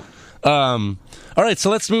 Yeah. All right, so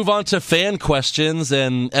let's move on to fan questions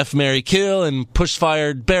and F, Marry, Kill and Push,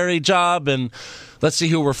 Fired, Bury job, and let's see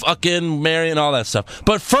who we're fucking, marrying, all that stuff.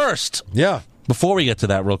 But first, Yeah. before we get to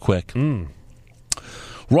that real quick,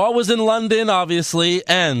 Raw was in London, obviously,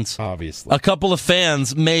 and Obviously. a couple of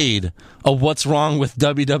fans made a What's Wrong with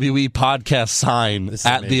WWE podcast sign This is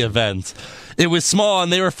at the amazing. event. It was small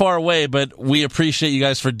and they were far away, but we appreciate you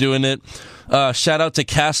guys for doing it. Shout out to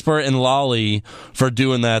Casper and Lolly for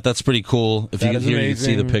doing that. That's pretty cool. If That you can is hear, you can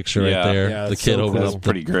see the amazing. picture Yeah. right there. Yeah, the that's kid so over cool. the That's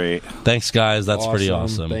pretty great. Thanks, guys. That's pretty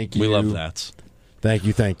Awesome. awesome. Thank We love you. that. Thank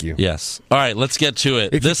you. Thank you. Yes. All right, let's get to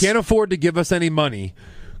it. If you can't afford to give us any money,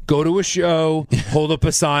 go to a show, hold up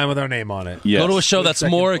a sign with our name on it. Yes. Go to a show With that's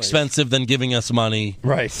second more place. expensive than giving us money.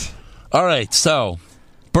 Right. All right, so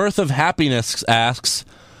Birth of Happiness asks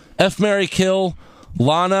F, Marry, Kill,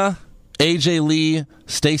 Lana, AJ Lee,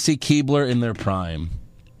 Stacy Keibler in their prime.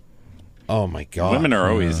 Oh, my God. Women are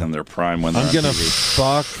always in their prime when they're I'm on going to TV.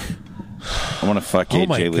 fuck. I want to fuck Oh,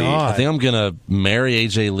 my AJ Lee. God. I think I'm going to marry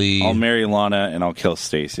AJ Lee. I'll marry Lana and I'll kill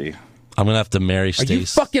Stacy. I'm going to have to marry Are Stacy. you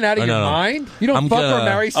fucking out of your mind? You don't I'm fuck or gonna-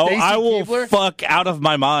 marry Oh, Stacy I will Keibler? fuck out of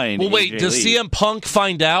my mind. Well, wait, AJ does Lee. CM Punk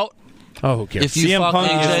find out Oh, who cares? if you CM fuck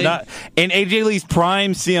Punk AJ? is not in AJ Lee's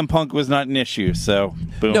prime. CM Punk was not an issue. So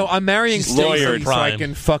boom. No, I'm marrying She's Stacy lawyered so I prime.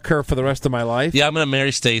 can fuck her for the rest of my life. Yeah, I'm going to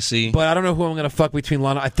marry Stacy. But I don't know who I'm going to fuck between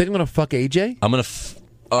Lana. I think I'm going to fuck AJ. I'm going to...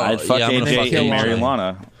 I'd fuck I'm gonna AJ fuck and marry AJ.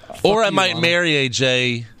 Lana. Or I you, might Lana. marry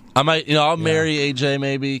AJ. I might, I'll marry AJ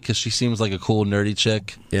maybe because she seems like a cool nerdy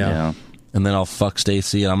chick. Yeah. And then I'll fuck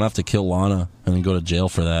Stacy, and I'm gonna have to kill Lana and then go to jail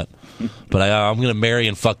for that. But I'm gonna marry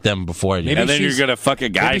and fuck them before I do. Maybe And then you're she's- gonna fuck a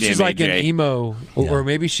guy Maybe named she's like AJ. an emo, or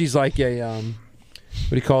maybe she's like a what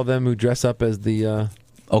do you call them who dress up as the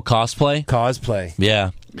Oh, cosplay? cosplay?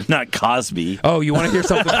 Yeah. Not Cosby. Oh, you want to hear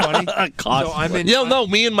something funny? Cosby. So I'm in. No,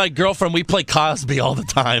 me and my girlfriend, we play Cosby all the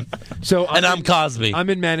time. So And I'm Cosby. I'm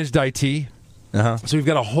in managed IT. Uh-huh. So we've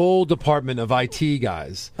got a whole department of IT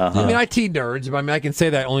guys. I mean, IT nerds. But I mean, I can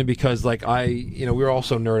say that only because, like, we were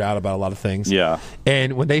also nerd out about a lot of things. Yeah.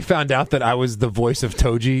 And when they found out that I was the voice of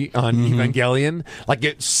Toji on Evangelion, like,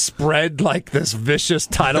 it spread like this vicious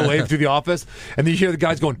tidal wave through the office. And then you hear the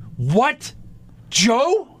guys going, "What,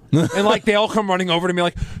 Joe?" And like they all come running over to me,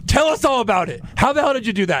 like, "Tell us all about it. How the hell did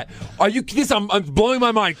you do that? Are you this? I'm blowing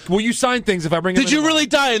my mind. Will you sign things if I bring? Did you really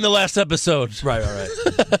die in the last episode? Right.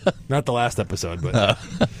 Not the last episode, but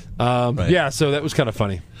yeah. So that was kind of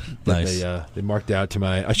funny. That Nice. They marked out to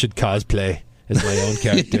my. I should cosplay as my own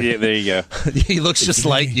character. Yeah, there you go. He looks just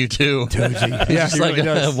like you, too. Toji. He's just he like really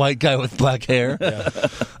a does. white guy with black hair.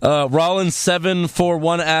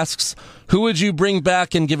 Rollins741 asks, who would you bring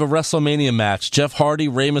back and give a WrestleMania match? Jeff Hardy,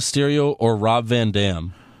 Rey Mysterio, or Rob Van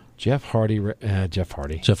Dam? Jeff Hardy. Jeff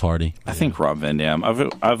Hardy. Jeff Hardy. I think Rob Van Dam.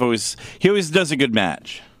 He always does a good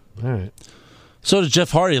match. All right. So does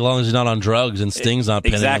Jeff Hardy, as long as he's not on drugs and Sting's not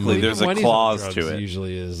pinning Exactly. him. There's a When he's on clause drugs, to it.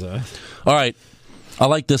 Usually is. All right. I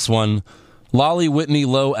like this one. Lolly Whitney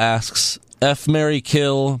Lowe asks, F, Marry,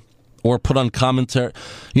 Kill, or put on commentary.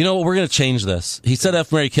 You know what? We're going to change this. He said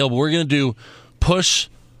F, Marry, Kill, but we're going to do Push,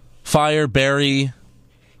 Fire, Bury,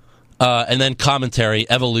 and then commentary,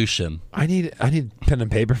 Evolution. I need pen and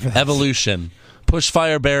paper for that. Evolution. Push,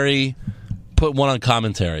 Fire, Bury, put one on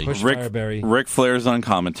commentary. Push Fireberry. Ric Flair's on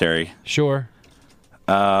commentary. Sure.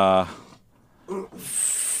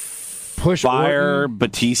 Push Fire Orton,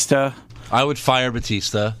 Batista. I would fire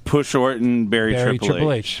Batista. Push Orton. Bury Barry,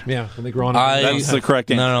 Triple H. Yeah, when they grow on. I- That's the correct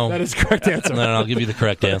answer. No, That is the correct answer. No, I'll give you the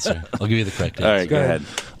correct answer. I'll give you the correct answer. All right, go ahead.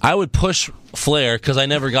 I would push Flair because I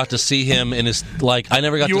never got to see him in his I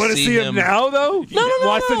never got You to want to see him now, though? No.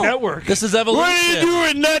 Watch the network. This is evolution. What are you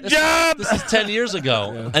doing, nut job? This is 10 years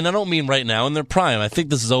ago, and I don't mean right now in their prime. I think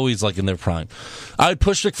this is always in their prime. I would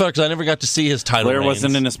push Ric Flair because I never got to see his title. Flair reigns.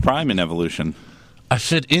 wasn't in his prime in Evolution. I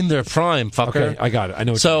said in their prime, fucker. Okay, I got it. I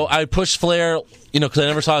know. So I'd push Flair, because I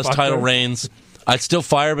never saw his title reigns. I'd still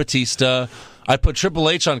fire Batista. I'd put Triple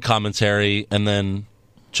H on commentary, and then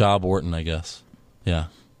Job Orton, I guess. Yeah.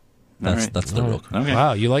 That's the real. Okay.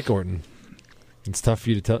 Wow, you like Orton. It's tough for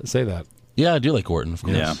you to say that. Yeah, I do like Orton, of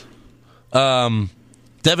course. Yeah.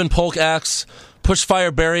 Devin Polk asks, push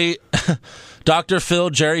Fire Barry, Dr. Phil,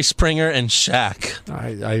 Jerry Springer, and Shaq.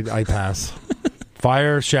 I pass.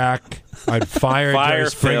 Fire Shaq. I'd fire Jerry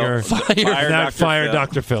Springer. Fire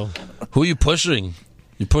Dr. Phil. Who are you pushing?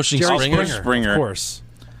 You pushing Jerry Springer. Of course.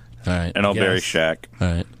 All right. And I'll bury Shaq. All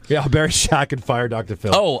right. Yeah, I'll bury Shaq and fire Dr.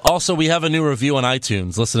 Phil. Oh, also, we have a new review on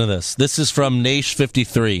iTunes. Listen to this. This is from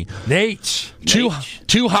Nash53. Nate.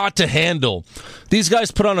 Too hot to handle. These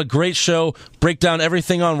guys put on a great show, break down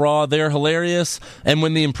everything on Raw. They're hilarious. And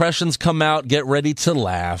when the impressions come out, get ready to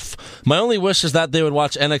laugh. My only wish is that they would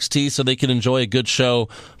watch NXT so they could enjoy a good show,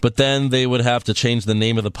 but then they would have to change the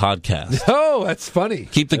name of the podcast. Oh, that's funny.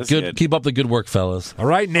 Keep up the good work, fellas. All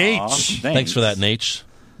right, Nate. Thanks for that, Nate.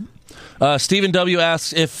 Stephen W.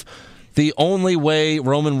 asks if the only way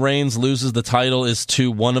Roman Reigns loses the title is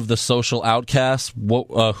to one of the social outcasts,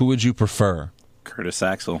 who would you prefer? Curtis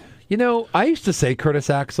Axel. I used to say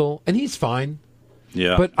Curtis Axel, and he's fine.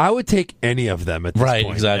 Yeah. But I would take any of them at this point. Right,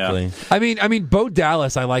 exactly. Yeah. I mean, Bo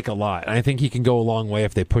Dallas I like a lot, and I think he can go a long way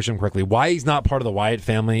if they push him correctly. Why he's not part of the Wyatt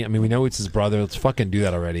family? I mean, we know it's his brother. Let's fucking do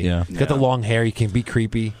that already. Yeah. He's got the long hair. He can be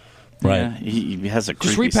creepy. Right. Yeah, he has a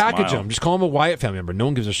Just creepy repackage smile. him. Just call him a Wyatt family member. No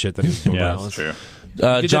one gives a shit that he's Bo Dallas. That's true.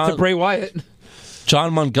 He did that to Bray Wyatt.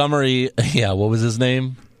 John Montgomery, what was his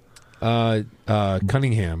name?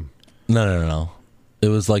 Cunningham. No. It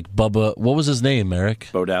was like Bubba. What was his name, Eric?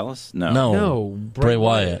 Bo Dallas? No, Bray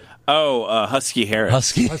Wyatt. Oh, Husky Harris.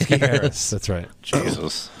 Husky Harris. That's right.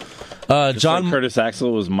 Jesus. John like Curtis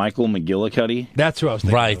Axel was Michael McGillicuddy. That's who I was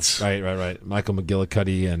thinking Right. of. Right. Michael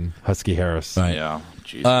McGillicuddy and Husky Harris. Right. Yeah.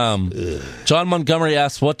 Jesus. John Montgomery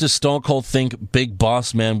asks, what does Stone Cold think Big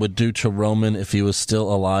Boss Man would do to Roman if he was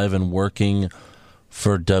still alive and working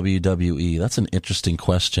for WWE? That's an interesting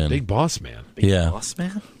question. Big Boss Man. Boss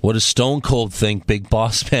Man? What does Stone Cold think Big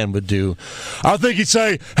Boss Man would do? I think he'd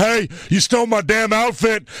say, hey, you stole my damn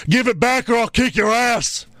outfit. Give it back or I'll kick your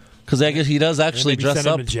ass. Because I guess he does actually dress send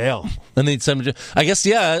up. him to jail. And they'd send him to jail. I guess,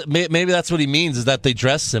 maybe that's what he means, is that they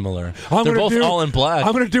dress similar. They're both all in black.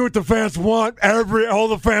 I'm going to do what the fans want. All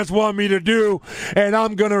the fans want me to do. And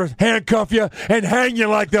I'm going to handcuff you and hang you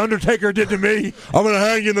like The Undertaker did to me. I'm going to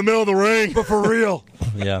hang you in the middle of the ring. But for real.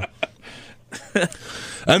 Yeah.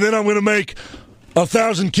 And then I'm going to make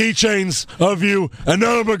 1,000 keychains of you, and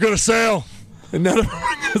none of them are going to sell. And none of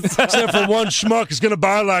Except for one schmuck is going to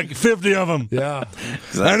buy like 50 of them. Yeah.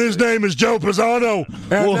 Exactly. And his name is Joe Pisano.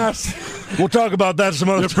 We'll talk about that some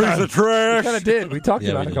other time. We kind of did. We talked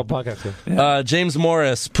about it a couple podcasts ago. Yeah. James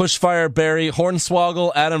Morris, Pushfire Barry,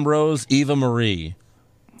 Hornswoggle, Adam Rose, Eva Marie.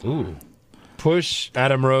 Ooh. Push,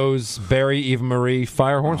 Adam Rose, Barry, Eva Marie,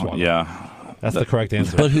 Fire, Hornswoggle. Yeah. That's the correct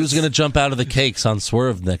answer. But who's going to jump out of the cakes on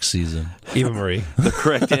Swerve next season? Eva Marie. The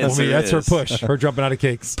correct answer that's her push. Her jumping out of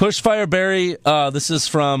cakes. Pushfire Barry, this is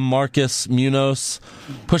from Marcus Munoz.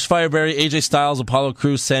 Pushfire Barry, AJ Styles, Apollo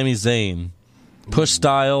Crews, Sami Zayn. Push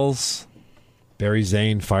Styles. Barry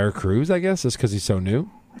Zayn, Fire Crews, I guess, just because he's so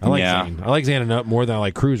new. I like Zayn. I like Zayn more than I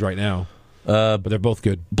like Crews right now. But they're both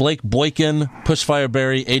good. Blake Boykin, Pushfire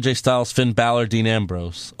Barry, AJ Styles, Finn Balor, Dean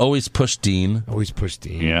Ambrose. Always push Dean. Always push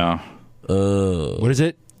Dean. Yeah. What is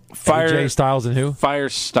it? AJ Styles and who? Fire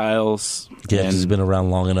Styles. Yeah, he's been around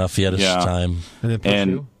long enough. He had his time. And then push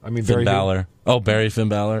who? I mean, Finn Barry Balor. Who? Oh, Barry Finn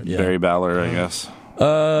Balor. Yeah. Barry Balor, I guess.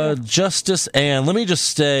 Justice Ann. Let me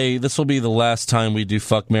just say, this will be the last time we do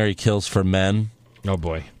Fuck, Marry, Kills for men. Oh,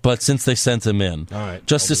 boy. But since they sent him in. All right.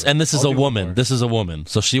 Justice, and this is a woman. This is a woman.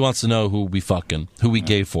 So she wants to know who we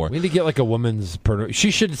gay for. We need to get like a woman's...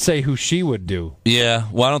 She should say who she would do. Yeah.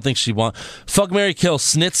 Well, I don't think she wants... Fuck, Marry, Kill.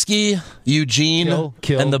 Snitsky, Eugene,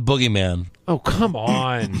 Kill. and the Boogeyman. Oh, come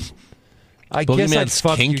on. I Boogeyman's guess I'd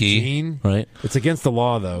fuck kinky, Eugene. right? It's against the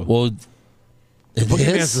law, though. Well,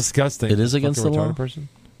 Boogeyman's disgusting. It is against the Fuck a retarded law? person?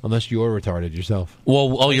 Unless you're retarded yourself.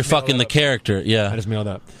 Well, you're fucking the character. Yeah. I just mailed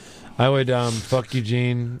that. I would fuck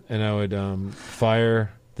Eugene, and I would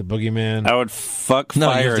fire the Boogeyman. I would fuck No,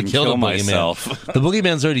 you fire have to and kill kill the myself. Boogeyman. The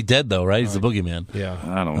Boogeyman's already dead, though, right? He's the Boogeyman. Yeah.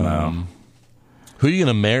 I don't know. Who are you going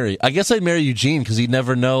to marry? I guess I'd marry Eugene because he'd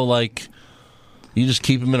never know, like... You just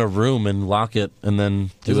keep him in a room and lock it, and then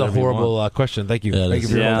do This is a whatever you want. horrible question. Thank you. Yeah, Thank you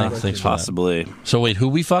for your Yeah, question. thanks for that. possibly. So wait, who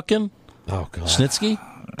we fucking? Oh god. Snitsky?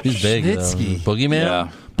 He's big. Snitsky. Boogeyman? Yeah.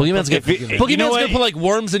 Boogeyman's If gonna, you- Boogeyman's you know gonna what? put like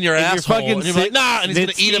worms in your If you're asshole, fucking and you're like, nah, and he's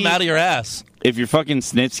gonna eat them Snitsky- out of your ass. If you're fucking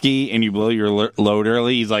Snitsky and you blow your load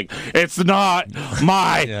early, he's like, it's not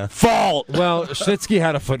my Yeah. fault. Well, Schnitsky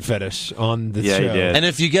had a foot fetish on the Yeah, show. he did. And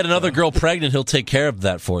if you get another girl pregnant, he'll take care of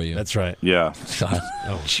that for you. That's right. Yeah. God.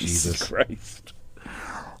 Oh Jesus. Christ.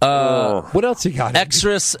 What else you got?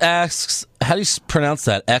 Xris asks, how do you pronounce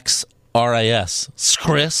that? X-R-I-S.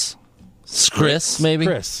 Skris? Skris, maybe?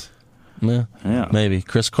 Chris. Yeah, maybe.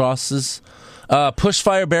 Crisscrosses.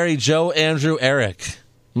 Pushfire Barry, Joe, Andrew, Eric.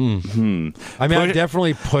 I mean, I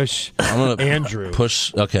definitely push I'm gonna Andrew.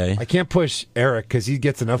 Push, okay. I can't push Eric because he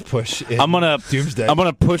gets enough push. In I'm gonna Doomsday. I'm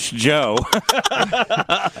gonna push Joe.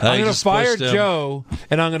 I'm going to fire Joe,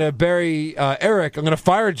 and I'm going to bury Eric. I'm going to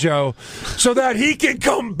fire Joe so that he can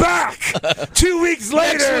come back 2 weeks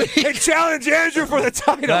later and challenge Andrew for the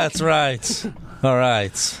title. That's right. All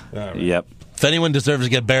right. Yep. If anyone deserves to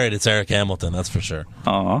get buried, it's Eric Hamilton, that's for sure.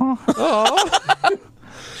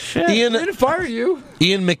 Ian, I didn't fire you.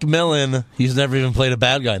 Ian McMillan, he's never even played a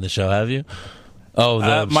bad guy in the show, have you? Oh,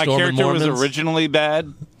 the My Storm and character was Mormons? originally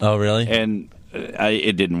bad, Oh, really? and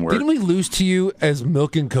it didn't work. Didn't we lose to you as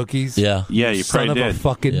milk and cookies? Yeah. Yeah, you Son probably of a did.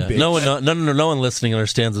 fucking Yeah. bitch. No one listening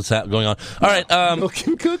understands what's going on. All right, Milk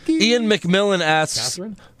and cookies. Ian McMillan asks,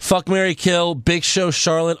 Catherine? fuck, marry, kill, Big Show,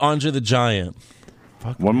 Charlotte, Andre the Giant.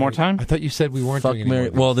 One more time? I thought you said we weren't Fuck, doing marry,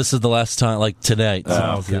 any more. well, this is the last time, like tonight.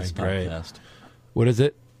 okay, This great. podcast. What is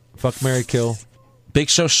it? Fuck, marry, kill. Big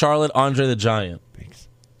Show, Charlotte, Andre the Giant.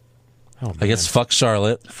 Oh, man. I guess fuck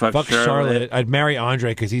Charlotte. Fuck Charlotte. I'd marry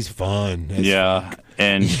Andre because he's fun. as Yeah,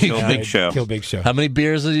 and kill fuck. Big I'd Show. Kill Big Show. How many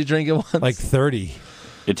beers did you drink at once? Like 30.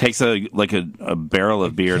 It takes a barrel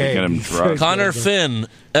of beer to Okay. get him drunk. Connor Finn,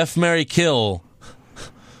 F. Mary Kill,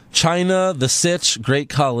 China, The Sitch, Great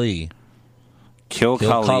Khali. Kill Kill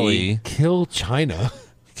Khali. Khali. Kill China.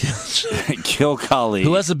 Kill Khali.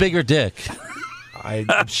 Who has a bigger dick?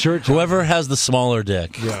 I'm sure. China. Whoever has the smaller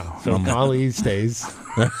dick. Yeah. So Kali stays.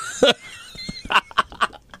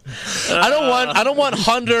 I don't want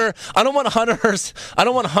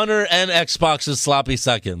Hunter and Xbox's sloppy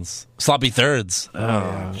seconds. Sloppy thirds.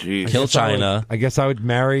 Oh, jeez. Kill China, I guess I would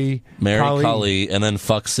marry Kali, and then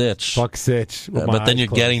fuck Sitch. Fuck Sitch. with my But then eyes you're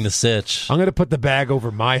closed. getting the Sitch. I'm gonna put the bag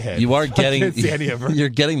over my head. You are I getting can't see any of her. You're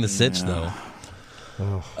getting the Sitch though.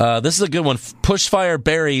 This is a good one. Pushfire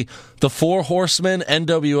Barry, the Four Horsemen,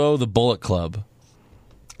 NWO, the Bullet Club.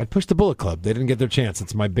 I'd push the Bullet Club. They didn't get their chance.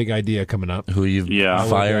 It's my big idea coming up. Who are you Yeah.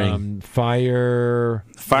 firing? Fire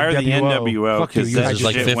the NWO Fuck you. because You that had There's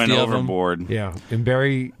like shit 50 went of 'em? overboard. Yeah, and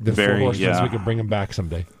bury the Four Bury, Horsemen so yeah. we can bring them back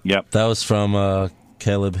someday. Yep. That was from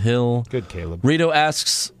Caleb Hill. Good, Caleb. Rito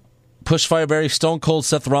asks, Pushfire Barry, Stone Cold,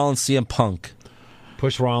 Seth Rollins, CM Punk.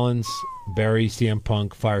 Push Rollins, bury CM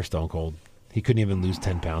Punk, fire Stone Cold. He couldn't even lose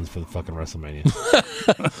 10 pounds for the fucking WrestleMania.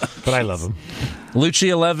 But I love him. Lucci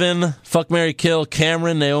 11, Fuck, Marry, Kill,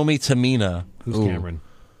 Cameron, Naomi, Tamina. Who's Ooh. Cameron?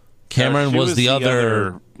 Cameron She was the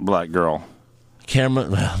other black girl.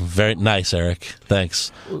 Cameron. Very nice, Eric.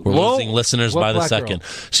 Thanks. We're Whoa. losing listeners What by the black second. girl?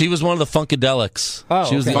 She was one of the Funkadelics. Oh,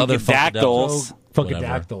 she was okay. the other Funkadactyls.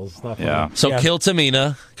 Funkadelic. Funkadactyls. Not Yeah. funny. So kill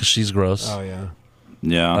Tamina because she's gross. Oh, yeah.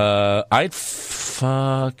 Yeah. I'd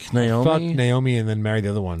fuck Naomi. Fuck Naomi and then marry the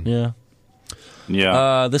other one. Yeah.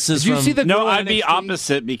 yeah. This is Did you from, see the No, girl I'd be NXT?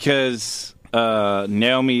 opposite because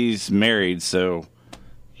Naomi's married, so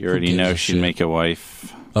you already gives know a she'd shit? make a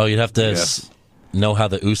wife. Oh, you'd have to Yes. know how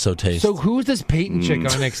the Uso tastes. So who's this Peyton chick on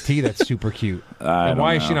NXT that's super cute? And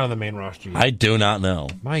why is she not on the main roster yet? I do not know.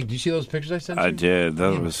 Mike, did you see those pictures I sent you? I did.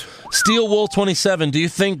 That was Steel Wool 27. Do you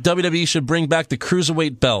think WWE should bring back the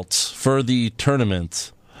cruiserweight belt for the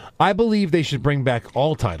tournament? I believe they should bring back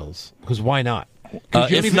all titles, because why not? 'Cause you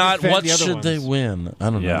don't If even not, defend what the other should ones. they win? I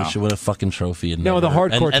don't know. Yeah. They should win a fucking trophy and No, the never-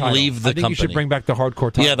 hardcore and title. leave the I think company. you should bring back the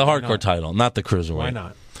hardcore title. Yeah, the Why hardcore not? title, not the cruiserweight. Why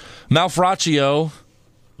not? Malfraccio.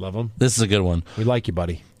 Love them. This is a good one. We like you,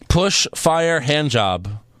 buddy. Push, fire, hand job.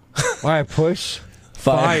 All right, push,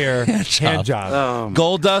 fire, hand job.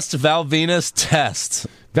 Goldust, Val Venus, test.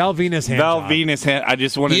 Val Venus hand Val job. Venus. I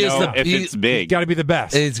just want He to is know the- if he- it's big. Got to be the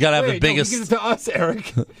best. He's got to have Wait, the biggest. No, he gives it to us,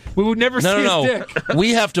 Eric. We would never see No, his no, dick. no.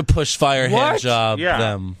 We have to push, fire, hand What? job Yeah.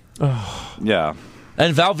 them. Yeah.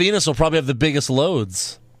 And Val Venus will probably have the biggest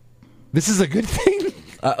loads. This is a good thing.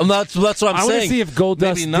 That's what I'm I want saying. to see if Goldust's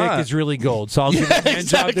Maybe dick not. is really gold. So I'll give a hand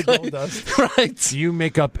job to exactly. Goldust. Right. Do you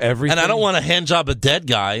make up everything? And I don't want to hand job a dead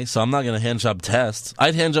guy, so I'm not going to hand job Test.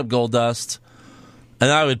 I'd hand job Goldust. And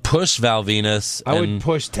I would push Val Venus. I and would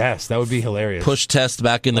push Test. That would be hilarious. push Test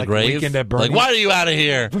back in the Like grave. Weekend at Bernie's. Like, why are you out of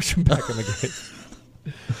here? Push him back in the grave.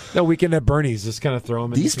 No, Weekend at Bernie's. Just kind of throw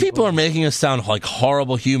him in. These people are making us sound like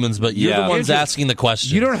horrible humans, but you're the ones asking the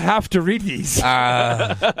questions. You don't have to read these.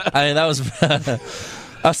 I mean, that was...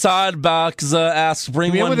 Assad Bakza asks,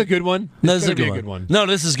 bring Can we one... end with a good one? No, this is a better be good one. No,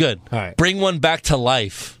 this is good. All right. Bring one back to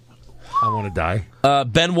life. I want to die.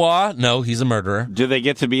 Benoit, no, he's a murderer. Do they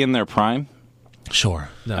get to be in their prime? Sure.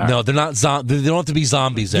 No, they're not. They don't have to be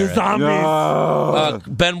zombies. They're Aaron. zombies.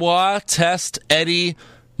 Benoit, Test, Eddie,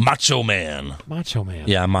 Macho Man. Macho Man.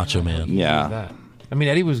 Yeah, Macho Man. Yeah. That. I mean,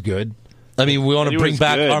 Eddie was good. I mean, we want to Eddie bring was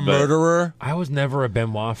back good, our but- murderer. I was never a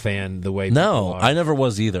Benoit fan the way No, people are. I never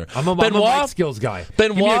was either. I'm a Benoit. Mike Skills guy.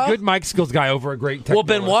 Benoit- Give me a good Mike Skills guy over a great Well,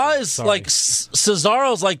 technical Benoit wrestler. is Sorry. like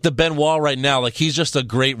Cesaro's like the Benoit right now. Like he's just a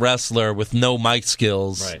great wrestler with no mic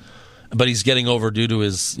skills, Right. but he's getting over due to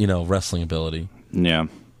his wrestling ability Yeah.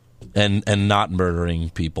 and not murdering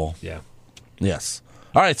people. Yeah. Yes.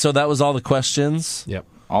 All right. So that was all the questions. Yep.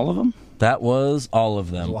 All of them? That was all of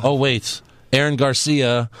them. Oh wait, Aaron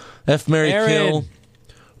Garcia, F. Mary Aaron.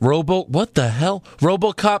 Kill, what the hell?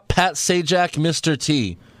 RoboCop, Pat Sajak, Mr.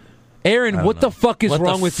 T. Aaron, what the fuck is What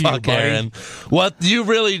wrong the with fuck, you, buddy? Aaron? What you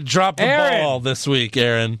really dropped the Aaron. ball this week,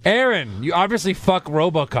 Aaron? Aaron, you obviously fuck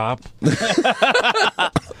RoboCop.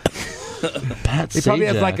 Pat He probably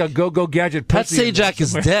has Sajak. like a go-go gadget. Pat pussy in there Sajak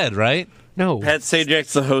is somewhere. dead, right? No. Pat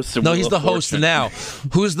Sajak's the host of No, Wheel he's of the host Fortune. now.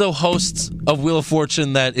 Who's the host of Wheel of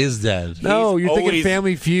Fortune that is dead? No, He's you're thinking always-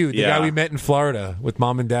 Family Feud, the Yeah. guy we met in Florida with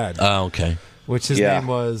Mom and Dad, Oh, okay. which his Yeah. name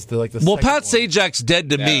was the Well, second Pat one. Sajak's dead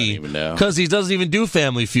to I me don't even know. because he doesn't even do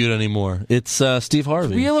Family Feud anymore. It's Steve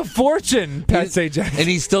Harvey. Wheel of Fortune, Pat Sajak. And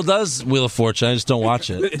he still does Wheel of Fortune. I just don't watch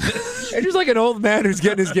it. And he's like an old man who's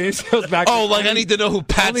getting his game shows back. Oh, like I need to know who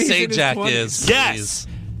Pat Only he's in his Sajak 20s. is. Yes! Please.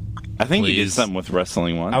 I think he did Please. something with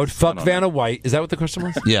wrestling once. I would fuck don't know. Vanna White. Is that what the question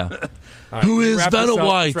was? Yeah. All right, Who is wrap this Vanna up.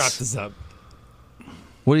 White? Let's wrap this up.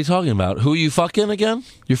 What are you talking about? Who are you fucking again?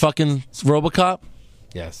 You're fucking RoboCop?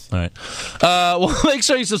 Yes. All right. Well, make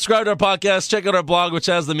sure you subscribe to our podcast. Check out our blog, which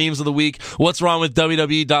has the memes of the week. What's wrong with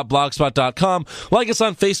WWE.blogspot.com. Like us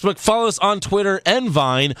on Facebook. Follow us on Twitter and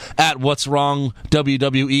Vine at What's Wrong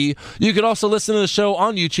WWE. You could also listen to the show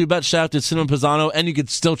on YouTube at Shafted Cinema Pisano, and you could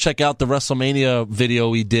still check out the WrestleMania video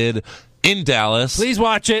we did in Dallas. Please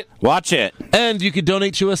watch it. Watch it. And you could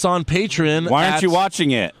donate to us on Patreon. Why aren't at you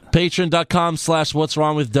watching it? Patreon.com/What's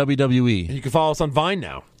Wrong with WWE. And you can follow us on Vine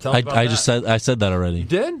now. Tell us about I that. just said that already. You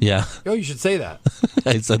did? Yeah. Oh, you should say that.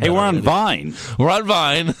 I said Hey, that we're on already. Vine. We're on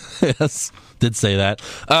Vine. Yes, did say that.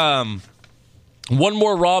 One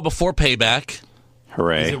more Raw before Payback.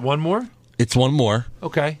 Hooray. Is it one more? It's one more.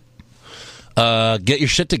 Okay. Get your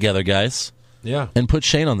shit together, guys, Yeah. and put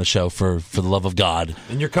Shane on the show for the love of God.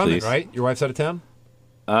 And you're coming, Please. right? Your wife's out of town?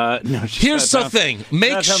 No, she's Here's out of the town. thing: She's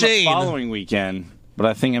make out of town Shane, the following weekend, but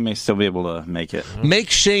I think I may still be able to make it. make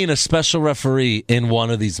Shane a special referee in one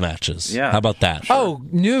of these matches. Yeah. How about that? Oh,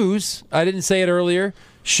 news. I didn't say it earlier.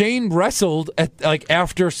 Shane wrestled at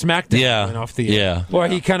after SmackDown Yeah. went off the air. Yeah. Or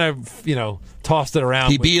he kind of, tossed it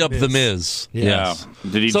around. He with beat up the Miz. Yeah. Yes.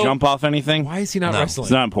 Did he So- jump off anything? Why is he not No. wrestling?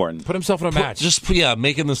 It's not important. Put himself in a match.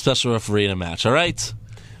 Make him the special referee in a match. All right.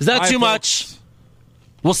 Is that All right, too folks. much?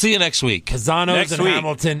 We'll see you next week. Pisano's Next and week.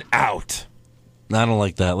 Hamilton out. I don't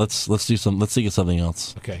like that. Let's do some. Let's think of something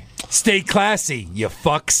else. Okay. Stay classy, you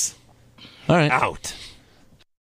fucks. All right. Out.